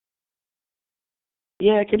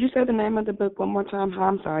 Yeah, could you say the name of the book one more time?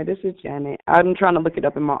 I'm sorry, this is Janet. I'm trying to look it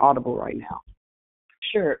up in my Audible right now.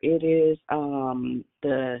 Sure, it is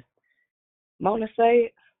the Mona say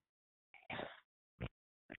it.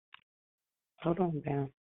 Hold on, Dan.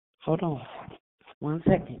 Hold on. 1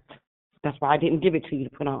 second. That's why I didn't give it to you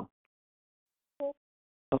to put on.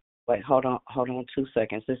 Oh, wait, hold on 2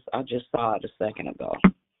 seconds. I just saw it a second ago.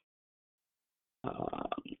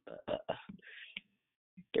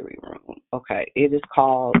 Okay, it is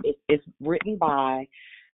called. It's written by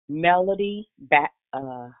Melody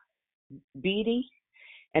Beatty,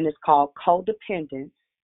 and it's called Codependence: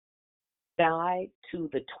 Guide to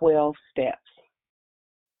the 12 Steps.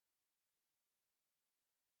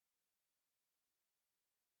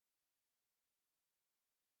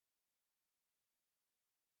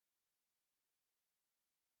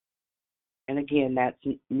 And again, that's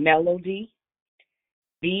Melody,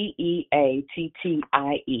 Beattie.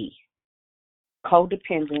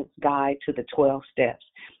 Codependence Guide to the 12 Steps.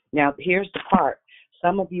 Now, here's the part.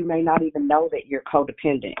 Some of you may not even know that you're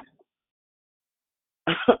codependent.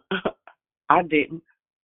 I didn't.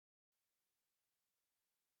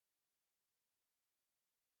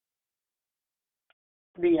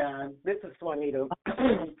 Dion, this is Juanita.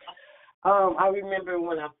 I remember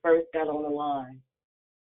when I first got on the line,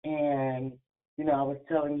 and I was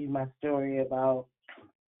telling you my story about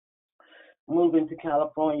moving to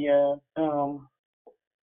California,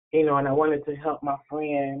 and I wanted to help my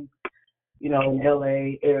friend, in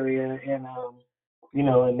LA area, and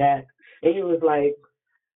and that, and he was like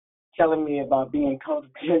telling me about being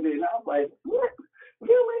codependent, and I was like, what,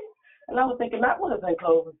 really? And I was thinking I wasn't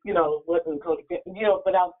wasn't codependent,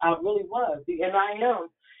 but I really was, and I am,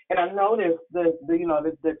 and I noticed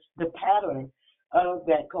the pattern of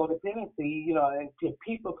that codependency, and to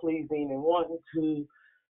people pleasing and wanting to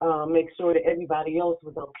make sure that everybody else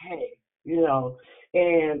was okay,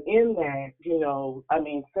 and in that,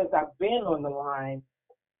 since I've been on the line,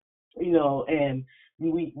 and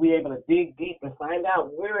we able to dig deep and find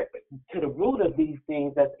out where to the root of these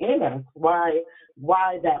things that's in us, why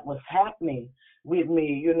that was happening with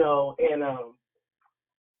me,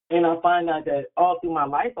 and I find out that all through my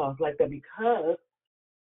life I was like that because,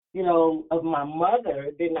 of my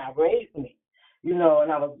mother did not raise me, and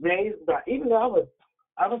I was raised by, even though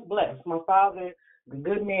I was blessed. My father, the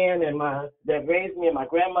good man, and that raised me, and my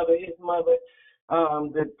grandmother, his mother,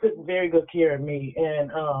 that took very good care of me,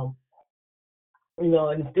 and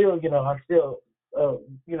and still, I still,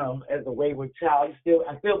 as a wayward child,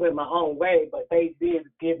 I still went my own way, but they did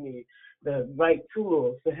give me the right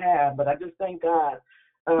tools to have. But I just thank God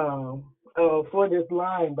for this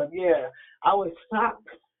line. But yeah, I was shocked,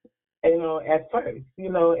 at first,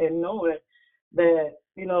 and knowing that,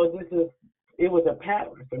 it was a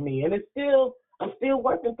pattern for me, and I'm still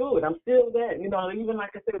working through it. I'm still there, even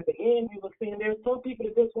like I said at the end, you were saying there's some people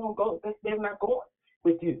that just won't go, they're not going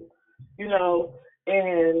with you,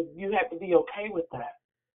 and you have to be okay with that.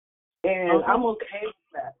 And I'm okay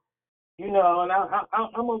with that, and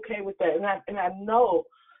I'm okay with that. And I know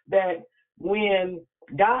that when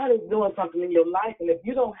God is doing something in your life, and if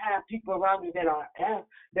you don't have people around you that are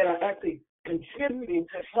actually contributing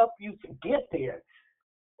to help you to get there,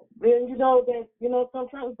 then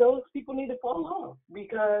sometimes those people need to fall off,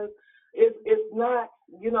 because it's not,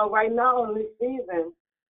 right now in this season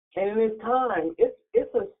and in this time,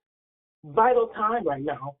 it's a vital time right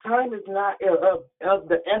now. Time is not of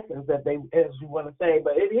the essence that as you want to say,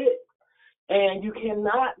 but it is. And you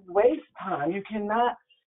cannot waste time. You cannot,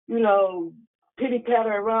 pity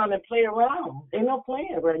patter around and play around. Ain't no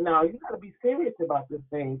playing right now. You got to be serious about this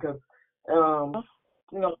thing, because,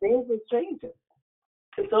 things are changing.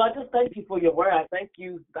 So I just thank you for your word. I thank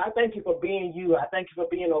you for being you. I thank you for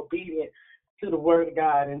being obedient to the word of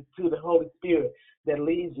God and to the Holy Spirit that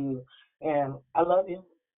leads you. And I love you.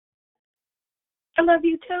 I love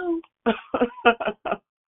you too.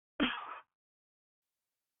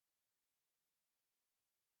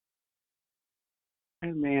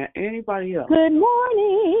 Amen. Anybody else? Good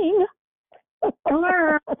morning.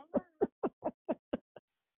 Hello.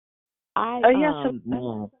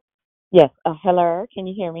 Yes. Hello. Can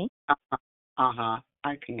you hear me? I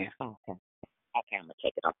can. Okay. Okay, I'm gonna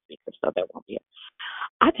take it off speaker so there won't be.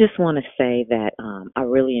 I just want to say that I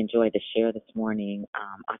really enjoyed the share this morning.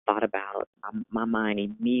 I thought about my mind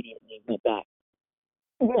immediately went back.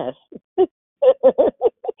 Yes.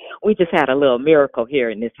 We just had a little miracle here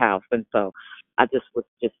in this house, and so I just was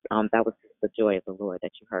that was just the joy of the Lord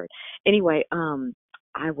that you heard. Anyway,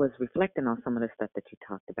 I was reflecting on some of the stuff that you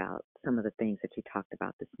talked about, some of the things that you talked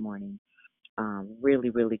about this morning. Really,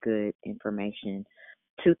 really good information.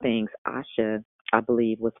 Two things. Asha, I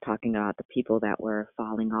believe, was talking about the people that were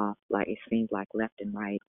falling off, like it seems like left and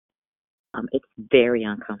right. It's very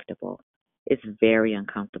uncomfortable. It's very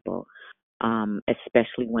uncomfortable,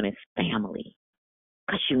 especially when it's family,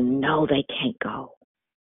 because they can't go.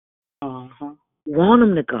 Want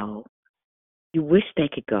them to go. You wish they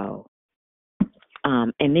could go.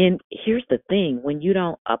 And then here's the thing: when you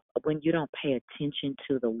don't pay attention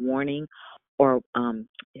to the warning, or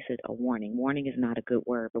is it a warning? Warning is not a good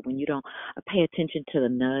word, but when you don't pay attention to the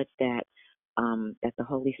nudge that the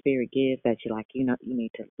Holy Spirit gives, that you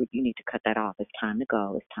need to cut that off. It's time to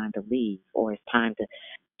go. It's time to leave, or it's time to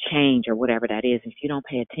change, or whatever that is. If you don't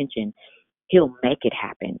pay attention, He'll make it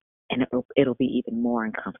happen, and it'll be even more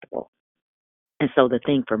uncomfortable. And so the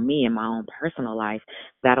thing for me in my own personal life,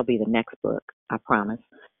 that'll be the next book, I promise,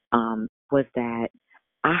 was that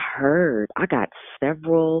I got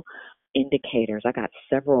several indicators. I got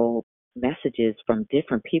several messages from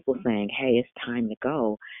different people saying, hey, it's time to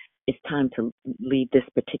go. it's time to leave this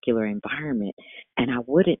particular environment. And I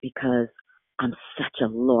wouldn't because I'm such a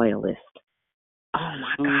loyalist. Oh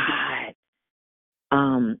my God.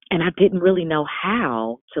 And I didn't really know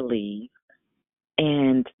how to leave.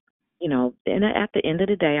 And, and at the end of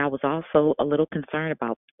the day, I was also a little concerned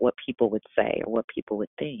about what people would say or what people would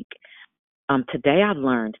think. Today I've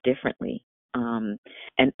learned differently. And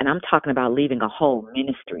I'm talking about leaving a whole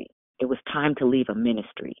ministry. It was time to leave a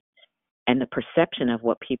ministry. And the perception of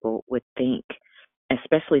what people would think,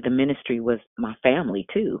 especially the ministry, was my family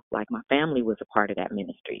too. Like my family was a part of that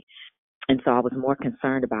ministry. And so I was more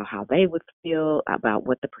concerned about how they would feel, about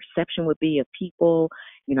what the perception would be of people.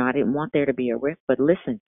 I didn't want there to be a rift. But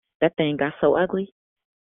listen, that thing got so ugly.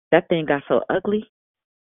 That thing got so ugly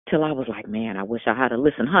till I was like, man, I wish I had to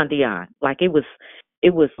listen, Dion. Like it was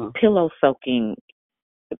pillow soaking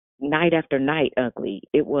night after night ugly.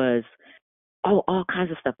 It was all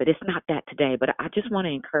kinds of stuff. But it's not that today. But I just want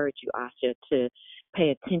to encourage you, Asha, to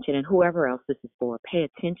pay attention, and whoever else this is for, pay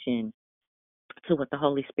attention to what the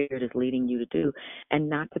Holy Spirit is leading you to do, and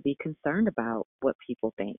not to be concerned about what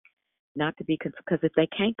people think. Not to be because if they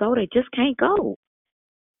can't go, they just can't go.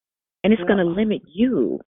 And it's going to limit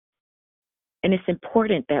you. And it's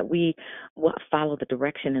important that we follow the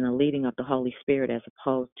direction and the leading of the Holy Spirit as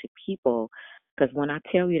opposed to people. Because when I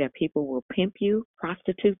tell you that people will pimp you,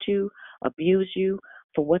 prostitute you, abuse you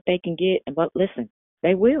for what they can get, but listen,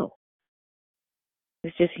 they will.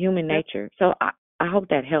 It's just human nature. So I hope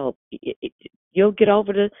that helped. You'll get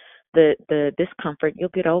over the discomfort. You'll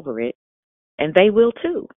get over it, and they will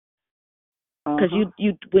too. Because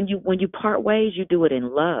you when you part ways, you do it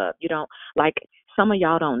in love. You don't, like, some of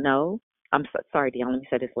y'all don't know. I'm sorry, Dion. Let me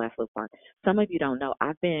say this last little part. Some of you don't know.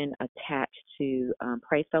 I've been attached to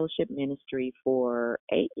Praise Fellowship Ministry for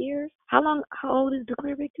 8 years. How old is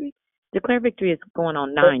Declare Victory? Declare Victory is going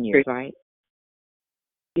on 9 years, right?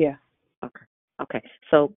 Yeah. Okay.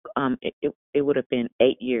 So it would have been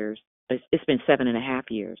 8 years. It's been 7.5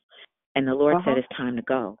 years, and the Lord said it's time to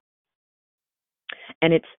go.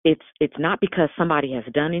 And it's not because somebody has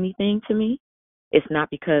done anything to me. It's not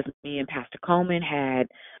because me and Pastor Coleman had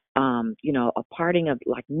a parting of,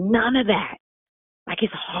 like, none of that. Like,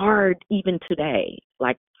 it's hard even today.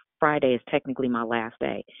 Like, Friday is technically my last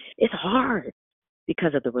day. It's hard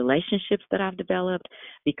because of the relationships that I've developed,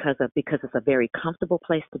 because it's a very comfortable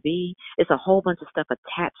place to be. It's a whole bunch of stuff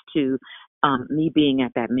attached to me being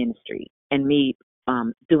at that ministry and me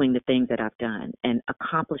doing the things that I've done and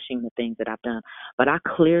accomplishing the things that I've done. But I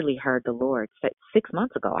clearly heard the Lord 6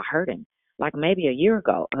 months ago. I heard him, like maybe a year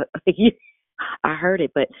ago. I heard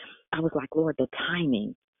it, but I was like, Lord, the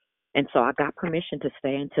timing. And so I got permission to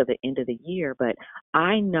stay until the end of the year. But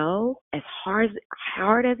I know, as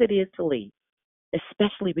hard as it is to leave,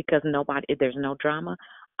 especially because there's no drama,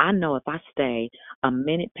 I know if I stay a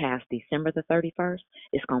minute past December the 31st,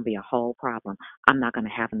 it's going to be a whole problem. I'm not going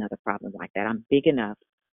to have another problem like that. I'm big enough,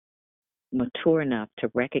 mature enough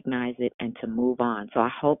to recognize it and to move on. So I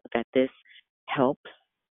hope that this helps.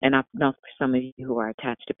 And I know for some of you who are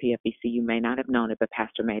attached to PFBC, you may not have known it, but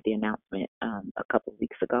Pastor made the announcement a couple of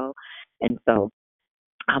weeks ago. And so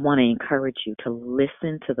I want to encourage you to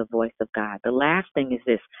listen to the voice of God. The last thing is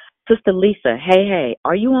this. Sister Lisa, hey,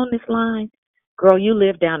 are you on this line? Girl, you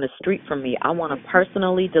live down the street from me. I want to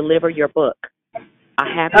personally deliver your book. I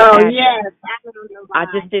have your address. Yes. I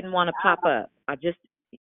just didn't want to pop up. Okay.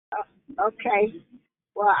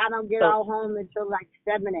 Well, I don't get all home until like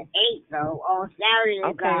 7 or 8, though, on Saturdays.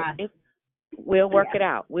 Okay. We'll work it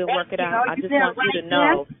out. We'll work it out. I just want you to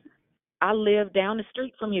know I live down the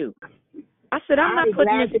street from you. I said, I'm not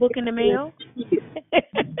putting this book in the mail.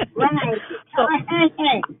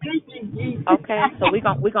 Okay, so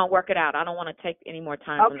we're gonna work it out. I don't want to take any more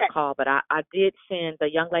time from the call, but I did send the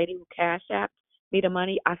young lady who Cash Apped me the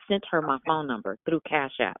money. I sent her my phone number through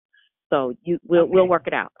Cash App. So we'll work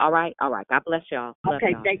it out. All right. God bless y'all. Love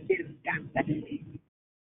y'all. Thank you.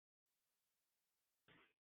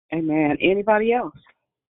 Amen. Anybody else?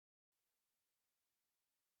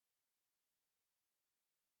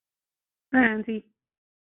 Hi, Auntie.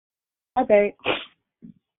 Hi, babe.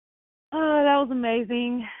 Oh, that was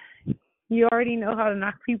amazing. You already know how to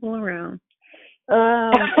knock people around.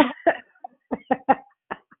 I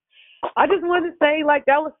just wanted to say, like,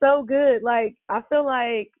 that was so good. Like, I feel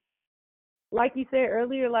like you said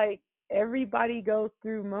earlier, like, everybody goes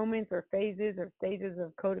through moments or phases or stages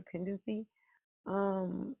of codependency.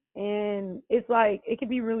 And it's like, it can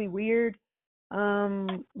be really weird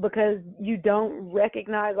because you don't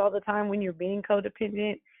recognize all the time when you're being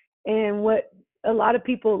codependent, and what a lot of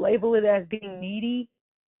people label it as being needy.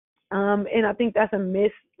 And I think that's a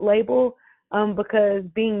mislabel. because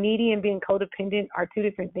being needy and being codependent are two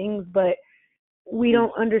different things, but we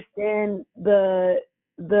don't understand the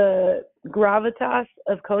gravitas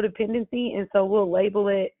of codependency, and so we'll label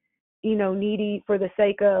it, needy for the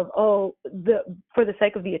sake of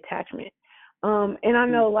the attachment. And I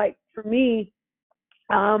know, like, for me,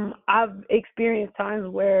 I've experienced times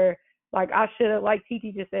where, like, I should have, like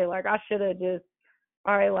TT just said, like, I should have just,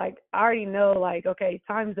 all right, like, I already know, like, okay,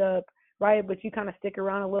 time's up, right? But you kind of stick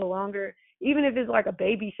around a little longer, even if it's like a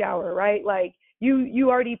baby shower, right? Like, you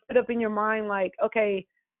already put up in your mind, like, okay,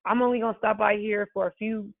 I'm only going to stop by here for a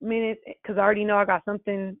few minutes because I already know I got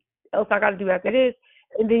something else I got to do after this.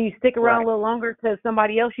 And then you stick around a little longer because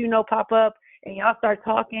somebody else pop up and y'all start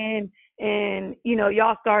talking and,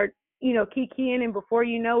 y'all start, kikiing, and before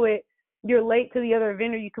you know it, you're late to the other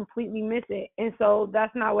event or you completely miss it. And so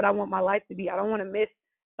that's not what I want my life to be. I don't want to miss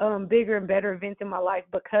bigger and better events in my life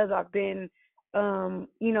because I've been,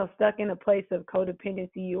 stuck in a place of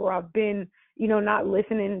codependency, or I've been, not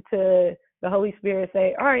listening to the Holy Spirit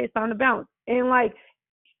say, all right, it's time to bounce. And, like,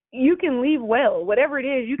 you can leave well. Whatever it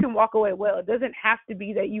is, you can walk away well. It doesn't have to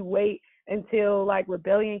be that you wait until, like,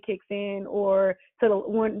 rebellion kicks in or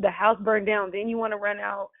when the house burned down, then you want to run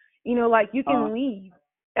out. Like, you can leave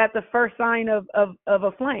at the first sign of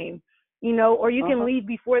a flame, or you can leave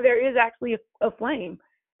before there is actually a flame.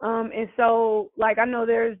 And so, like, I know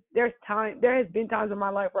there has been times in my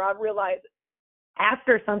life where I've realized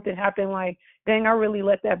after something happened, like, dang, I really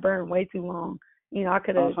let that burn way too long.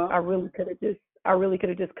 I really could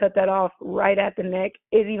have just cut that off right at the neck.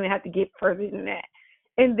 It didn't even have to get further than that.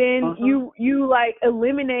 And then you like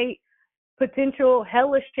eliminate potential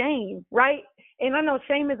hellish shame, right? And I know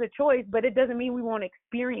shame is a choice, but it doesn't mean we won't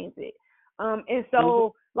experience it. And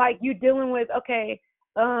so, like, you dealing with, okay,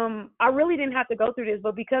 I really didn't have to go through this,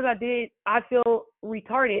 but because I did, I feel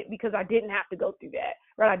retarded because I didn't have to go through that,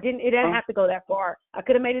 right? It didn't have to go that far. I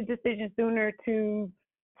could have made a decision sooner to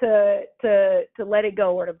let it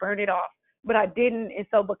go or to burn it off, but I didn't. And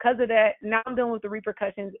so because of that, now I'm dealing with the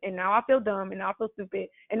repercussions, and now I feel dumb, and now I feel stupid,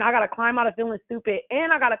 and I got to climb out of feeling stupid,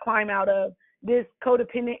 and I got to climb out of this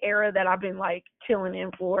codependent era that I've been, like, chilling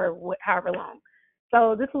in for however long.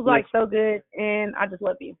 So this was, like, so good, and I just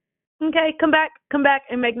love you. Okay, come back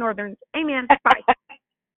and make Northerns. Amen. Bye.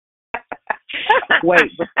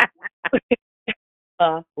 Wait.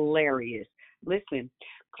 Hilarious. Listen,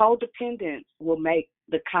 codependence will make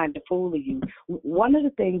the kind of fool of you. One of the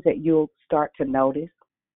things that you'll start to notice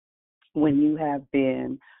when you have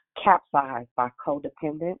been capsized by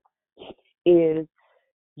codependence is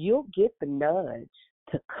you'll get the nudge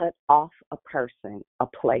to cut off a person, a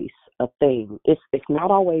place, a thing. It's not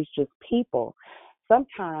always just people.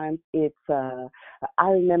 Sometimes it's, I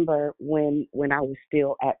remember when I was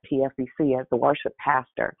still at PFBC as the worship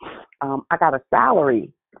pastor, I got a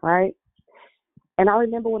salary, right? And I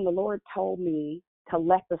remember when the Lord told me to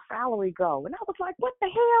let the salary go. And I was like, what the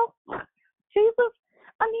hell? Jesus,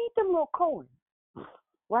 I need them little coins,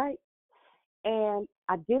 right? And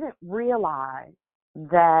I didn't realize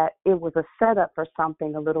that it was a setup for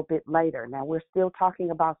something a little bit later. Now, we're still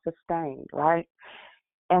talking about sustained, right?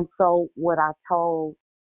 And so what I told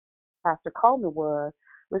Pastor Coleman was,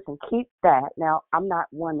 listen, keep that. Now, I'm not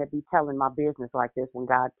one to be telling my business like this when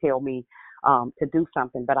God tell me to do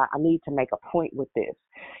something, but I need to make a point with this.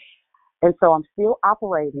 And so I'm still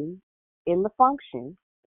operating in the function.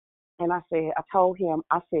 And I told him,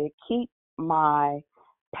 keep my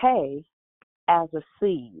pay as a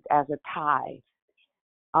seed, as a tithe.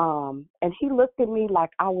 And he looked at me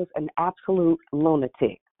like I was an absolute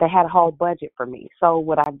lunatic. They had a whole budget for me. So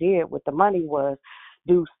what I did with the money was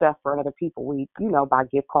do stuff for other people. We, buy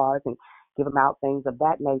gift cards and give them out, things of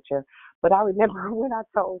that nature. But I remember when I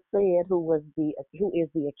told Sid, who is the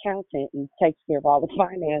accountant and takes care of all the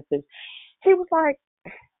finances, he was like,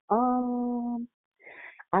 I'm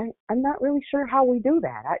not really sure how we do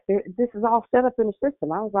that. This is all set up in the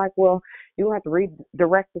system. I was like, well, you have to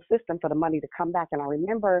redirect the system for the money to come back. And I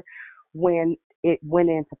remember when it went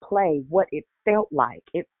into play, what it felt like.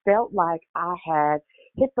 It felt like I had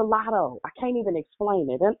hit the lotto. I can't even explain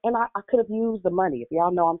it. And I could have used the money. If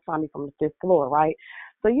y'all know, I'm Tommy from the 5th floor, right?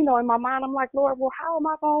 So, in my mind, I'm like, Lord, well, how am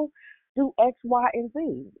I going to do X, Y, and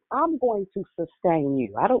Z? I'm going to sustain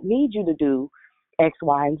you. I don't need you to do X,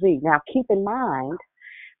 Y, and Z. Now, keep in mind,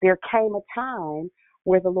 there came a time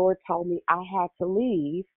where the Lord told me I had to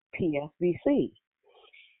leave PFBC.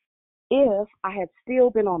 If I had still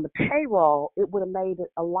been on the payroll, it would have made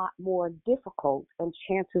it a lot more difficult, and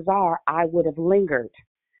chances are I would have lingered,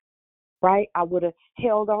 right? I would have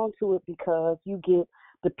held on to it because you get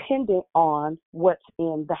dependent on what's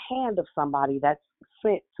in the hand of somebody that's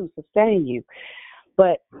sent to sustain you.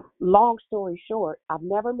 But long story short, I've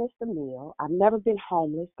never missed a meal. I've never been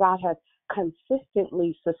homeless. God has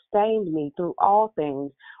consistently sustained me through all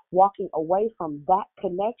things. Walking away from that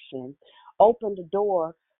connection opened the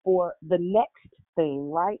door for the next thing,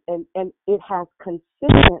 right? And it has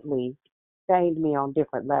consistently sustained me on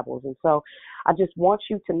different levels. And so I just want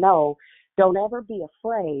you to know, don't ever be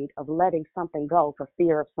afraid of letting something go for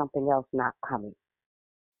fear of something else not coming.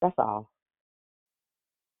 That's all.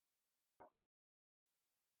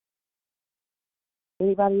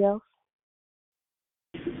 Anybody else?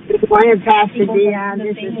 Good morning, Pastor Dion.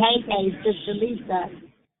 This is Hey, Sister Lisa.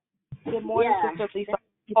 Good morning, Sister Lisa.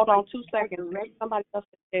 Hold on 2 seconds. Somebody else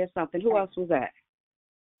said something. Who else was that?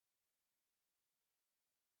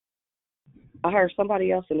 I heard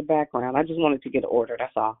somebody else in the background. I just wanted to get an order.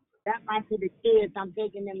 That's all. That might be the kids. I'm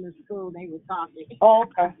taking them to school. They were talking. Oh,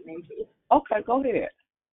 okay. Maybe. Okay, go ahead.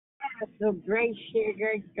 So great share,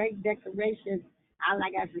 great declaration.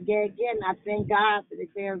 Like I forget again, I thank God for the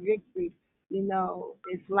clear victory. You know,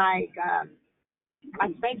 it's like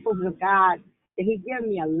I'm thankful to God that He gave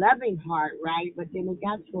me a loving heart, right? But then it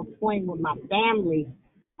got to a point with my family.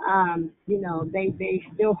 You know, they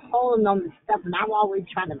still holding on to stuff, and I'm always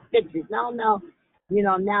trying to fix it. No. You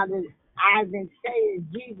know, now that I've been saying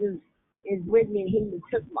Jesus is with me, and He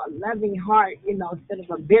took my loving heart, you know, instead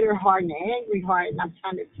of a bitter heart and an angry heart, and I'm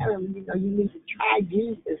trying to tell Him, you know, you need to try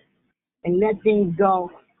Jesus and let things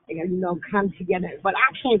go, and, you know, come together. But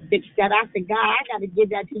I can't fix that. I said, God, I got to give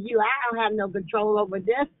that to you. I don't have no control over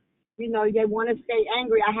this. You know, they want to stay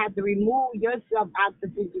angry. I have to remove yourself out the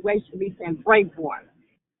situation, Lisa, and pray for them.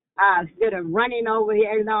 Instead of running over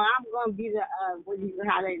here, you know, I'm going to be the,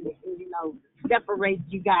 how they, you know, separate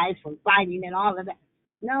you guys from fighting and all of that.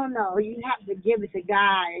 No, you have to give it to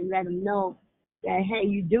God and let Him know that, hey,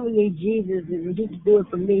 you do need Jesus, and He can do it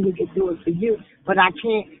for me, He can do it for you. But I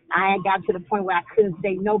got to the point where I couldn't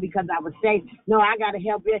say no because I was saying, no, I got to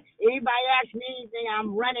help you. Anybody ask me anything,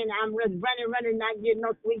 I'm just running, not getting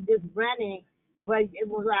no sleep, just running. But it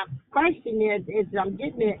was my question is I'm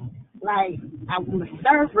getting it like I'm a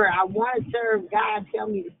server. I want to serve God. Tell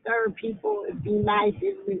me to serve people and be nice,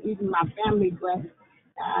 even my family. But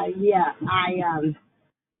I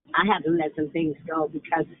have to let some things go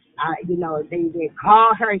because you know they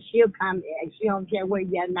call her. She'll come. And she don't care where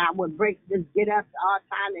you're not. Would break. Just get up all the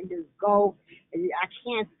time and just go. And I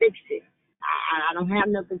can't fix it. I don't have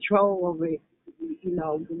no control over it. You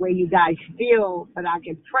know the way you guys feel, but I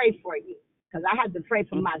can pray for you. Because I have to pray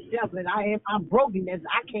for myself, and I'm brokenness.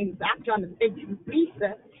 I'm trying to fix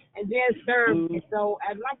Lisa, and then serve. And so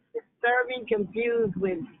I like serving confused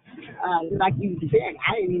with, like you said,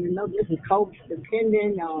 I didn't even know this is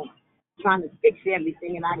codependent on trying to fix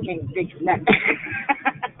everything, and I can't fix nothing.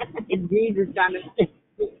 And Jesus trying to fix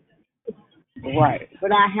it. Right.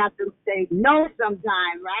 But I have to say no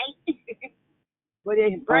sometime, right? But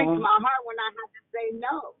it breaks my heart when I have to say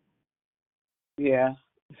no. Yeah.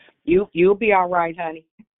 You'll be all right, honey.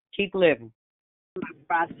 Keep living.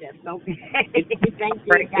 Process. Okay. Thank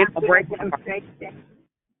you. It's a break. You know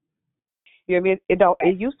what I mean?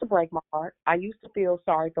 It used to break my heart. I used to feel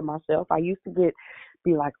sorry for myself. I used to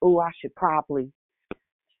be like, oh, I should probably.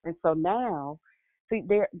 And so now, see,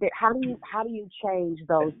 how do you change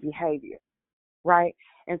those behaviors, right?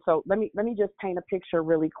 And so let me just paint a picture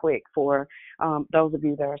really quick for those of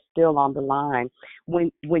you that are still on the line.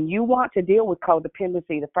 When you want to deal with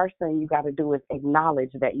codependency, the first thing you got to do is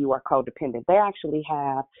acknowledge that you are codependent. They actually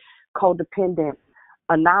have Codependent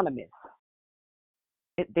Anonymous.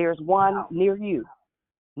 There's one near you.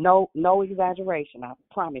 No exaggeration. I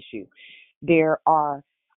promise you. There are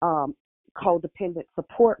codependent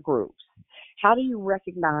support groups. How do you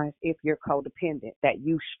recognize if you're codependent, that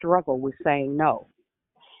you struggle with saying no?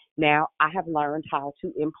 Now, I have learned how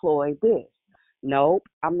to employ this. Nope,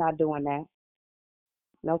 I'm not doing that.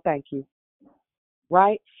 No, thank you.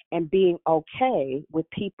 Right? And being okay with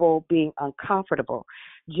people being uncomfortable.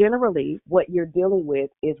 Generally, what you're dealing with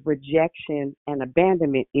is rejection and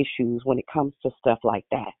abandonment issues when it comes to stuff like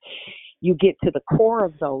that. You get to the core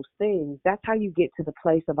of those things. That's how you get to the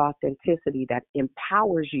place of authenticity that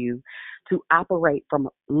empowers you to operate from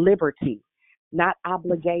liberty, not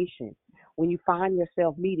obligation. When you find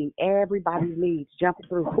yourself meeting everybody's needs, jumping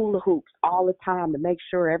through hula hoops all the time to make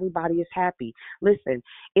sure everybody is happy. Listen,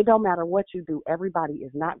 it don't matter what you do. Everybody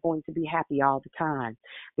is not going to be happy all the time.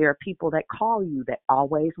 There are people that call you that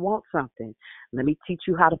always want something. Let me teach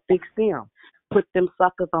you how to fix them. Put them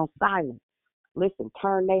suckers on silent. Listen,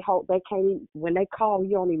 they can't even, when they call,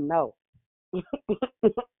 you don't even know.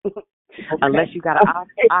 Unless you got an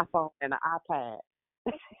iPhone and an iPad.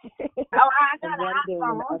 I got and one an do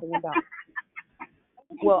and the other one don't.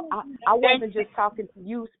 Well, I wasn't just talking to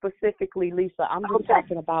you specifically, Lisa. I'm just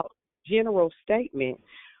talking about general statement,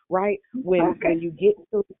 right? When you get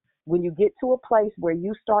to a place where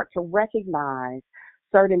you start to recognize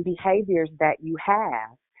certain behaviors that you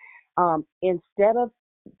have, instead of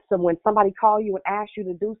when somebody call you and ask you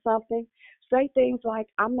to do something, say things like,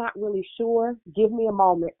 "I'm not really sure. Give me a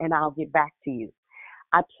moment and I'll get back to you."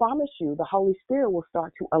 I promise you, the Holy Spirit will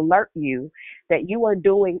start to alert you that you are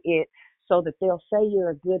doing it so that they'll say you're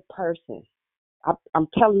a good person. I'm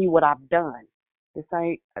telling you what I've done. This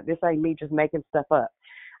ain't me just making stuff up.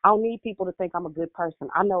 I don't need people to think I'm a good person.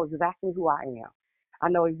 I know exactly who I am. I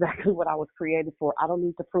know exactly what I was created for. I don't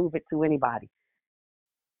need to prove it to anybody.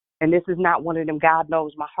 And this is not one of them God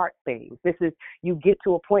knows my heart things. This is, you get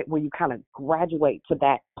to a point where you kind of graduate to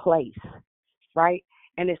that place, right?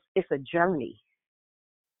 And it's a journey.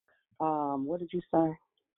 What did you say?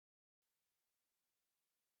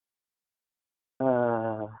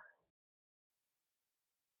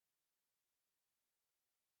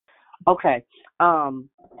 Okay.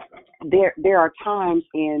 There are times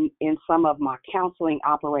in some of my counseling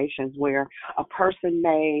operations where a person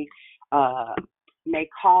may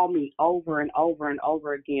call me over and over and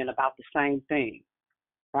over again about the same thing,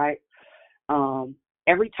 right?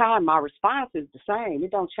 Every time my response is the same. It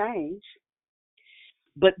don't change.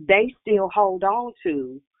 But they still hold on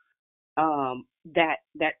to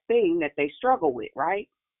that thing that they struggle with, right?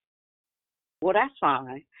 Well, that's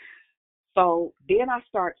fine. So then I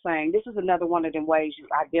start saying, this is another one of them ways you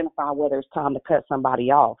identify whether it's time to cut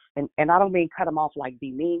somebody off. And I don't mean cut them off like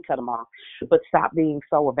be mean, cut them off, but stop being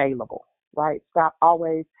so available, right? Stop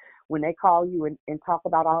always, when they call you and talk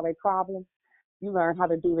about all their problems, you learn how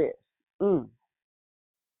to do this.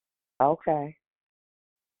 Okay.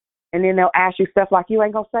 And then they'll ask you stuff like, you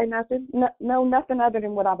ain't going to say nothing? No, nothing other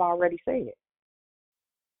than what I've already said.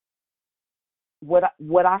 What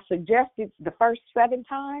I suggested the first 7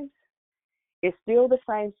 times is still the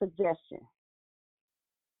same suggestion.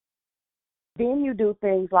 Then you do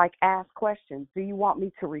things like ask questions. Do you want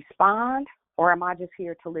me to respond, or am I just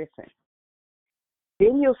here to listen?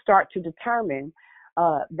 Then you'll start to determine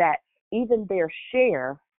that even their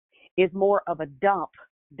share is more of a dump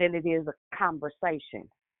than it is a conversation.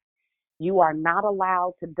 You are not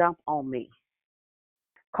allowed to dump on me.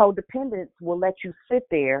 Codependence will let you sit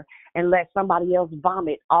there and let somebody else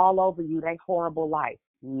vomit all over you their horrible life.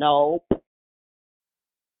 Nope.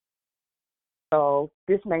 So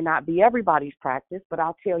this may not be everybody's practice, but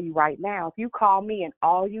I'll tell you right now, if you call me and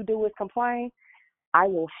all you do is complain, I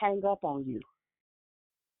will hang up on you.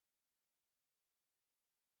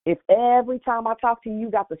 If every time I talk to you,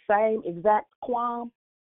 you got the same exact qualm,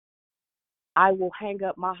 I will hang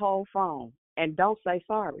up my whole phone. And don't say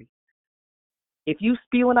sorry. If you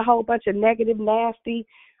spewing a whole bunch of negative, nasty,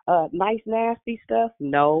 nice, nasty stuff,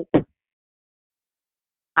 no.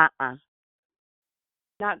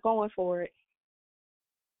 Not going for it.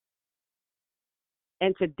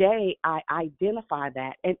 And today I identify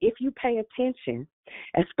that. And if you pay attention,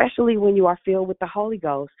 especially when you are filled with the Holy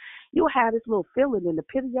Ghost, you'll have this little feeling in the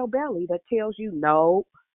pit of your belly that tells you no.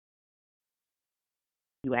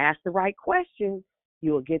 You ask the right questions,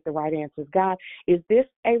 you will get the right answers. God, is this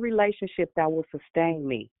a relationship that will sustain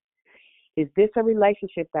me? Is this a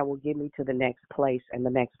relationship that will get me to the next place and the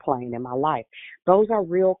next plane in my life? Those are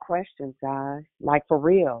real questions, guys, like for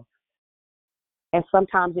real. And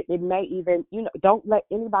sometimes it may even, don't let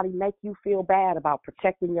anybody make you feel bad about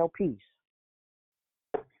protecting your peace.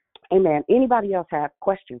 Amen. Anybody else have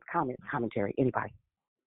questions, comments, commentary? Anybody?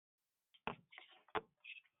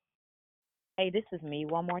 Hey, this is me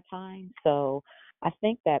one more time. So I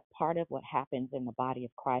think that part of what happens in the body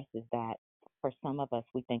of Christ is that for some of us,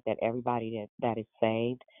 we think that everybody that is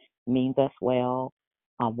saved means us well,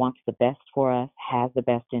 wants the best for us, has the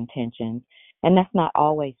best intentions. And that's not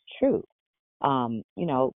always true.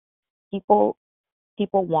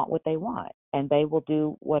 People want what they want, and they will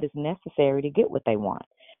do what is necessary to get what they want.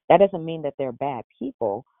 That doesn't mean that they're bad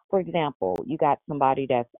people. For example, you got somebody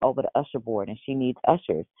that's over the usher board and she needs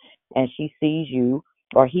ushers, and she sees you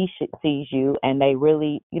or sees you, and they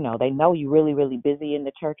really, they know you're really, really busy in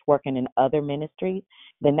the church working in other ministries.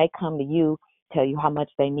 Then they come to you, tell you how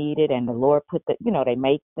much they need it, and the Lord put they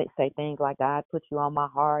may say things like, God put you on my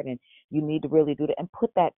heart, and you need to really do that, and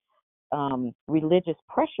put that religious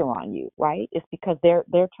pressure on you, right? It's because they're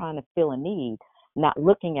trying to fill a need, not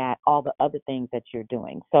looking at all the other things that you're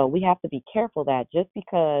doing. So we have to be careful that just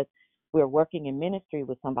because we're working in ministry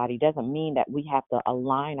with somebody doesn't mean that we have to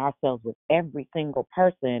align ourselves with every single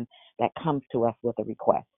person that comes to us with a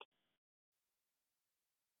request.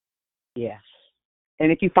 Yes.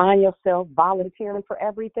 And if you find yourself volunteering for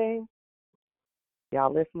everything,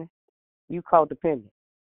 Y'all listening? You codependent.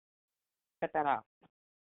 Cut that out.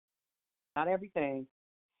 Not everything.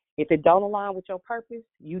 If it don't align with your purpose,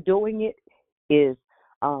 you doing it is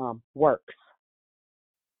works.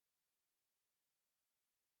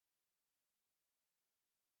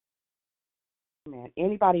 Man,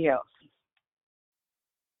 anybody else?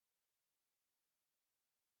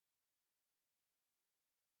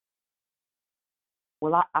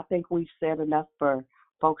 Well, I think we've said enough for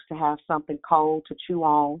folks to have something cold to chew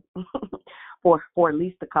on for at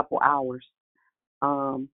least a couple hours,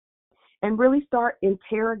 and really start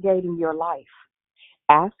interrogating your life.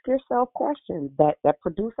 Ask yourself questions that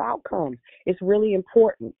produce outcomes. It's really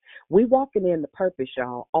important. We walking in the purpose,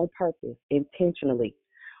 y'all, on purpose, intentionally.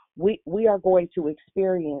 We are going to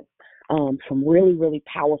experience some really, really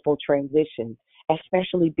powerful transitions,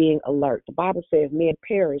 especially being alert. The Bible says men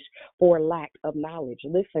perish for lack of knowledge.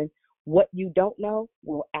 Listen, what you don't know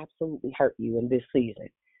will absolutely hurt you in this season.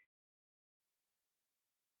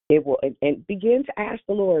 It will, and begin to ask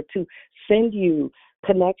the Lord to send you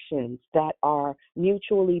connections that are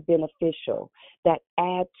mutually beneficial, that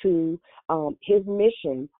add to his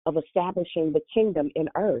mission of establishing the kingdom in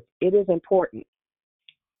earth. It is important.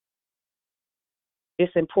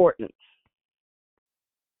 It's important.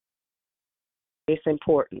 It's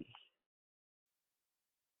important.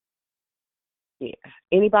 Yeah.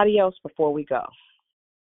 Anybody else before we go?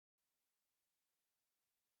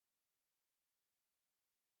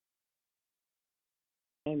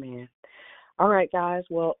 Amen. All right, guys.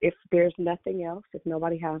 Well, if there's nothing else, if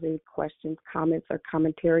nobody has any questions, comments, or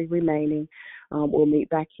commentary remaining, we'll meet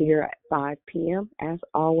back here at 5 p.m. As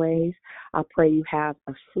always, I pray you have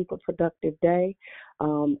a super productive day,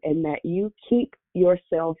 and that you keep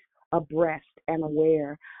yourself abreast and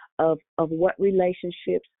aware of what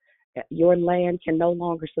relationships your land can no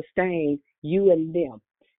longer sustain, you and them,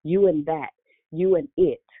 you and that, you and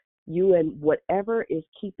it, you and whatever is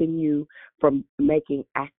keeping you from making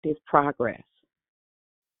active progress.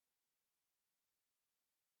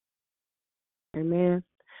 Amen.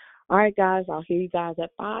 All right, guys, I'll hear you guys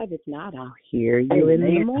at 5. If not, I'll hear you in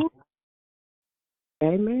the morning.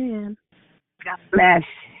 Amen. God bless.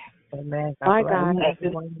 Amen. Bye, guys.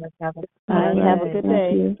 Have Have a good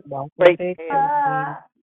day. Great.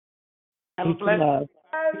 Have a blessed Love.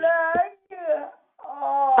 I like you.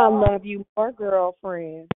 Oh. I love you more,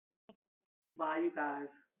 girlfriend. Bye, you guys.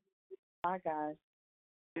 Bye, guys.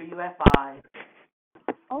 See you at 5.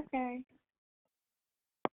 Okay.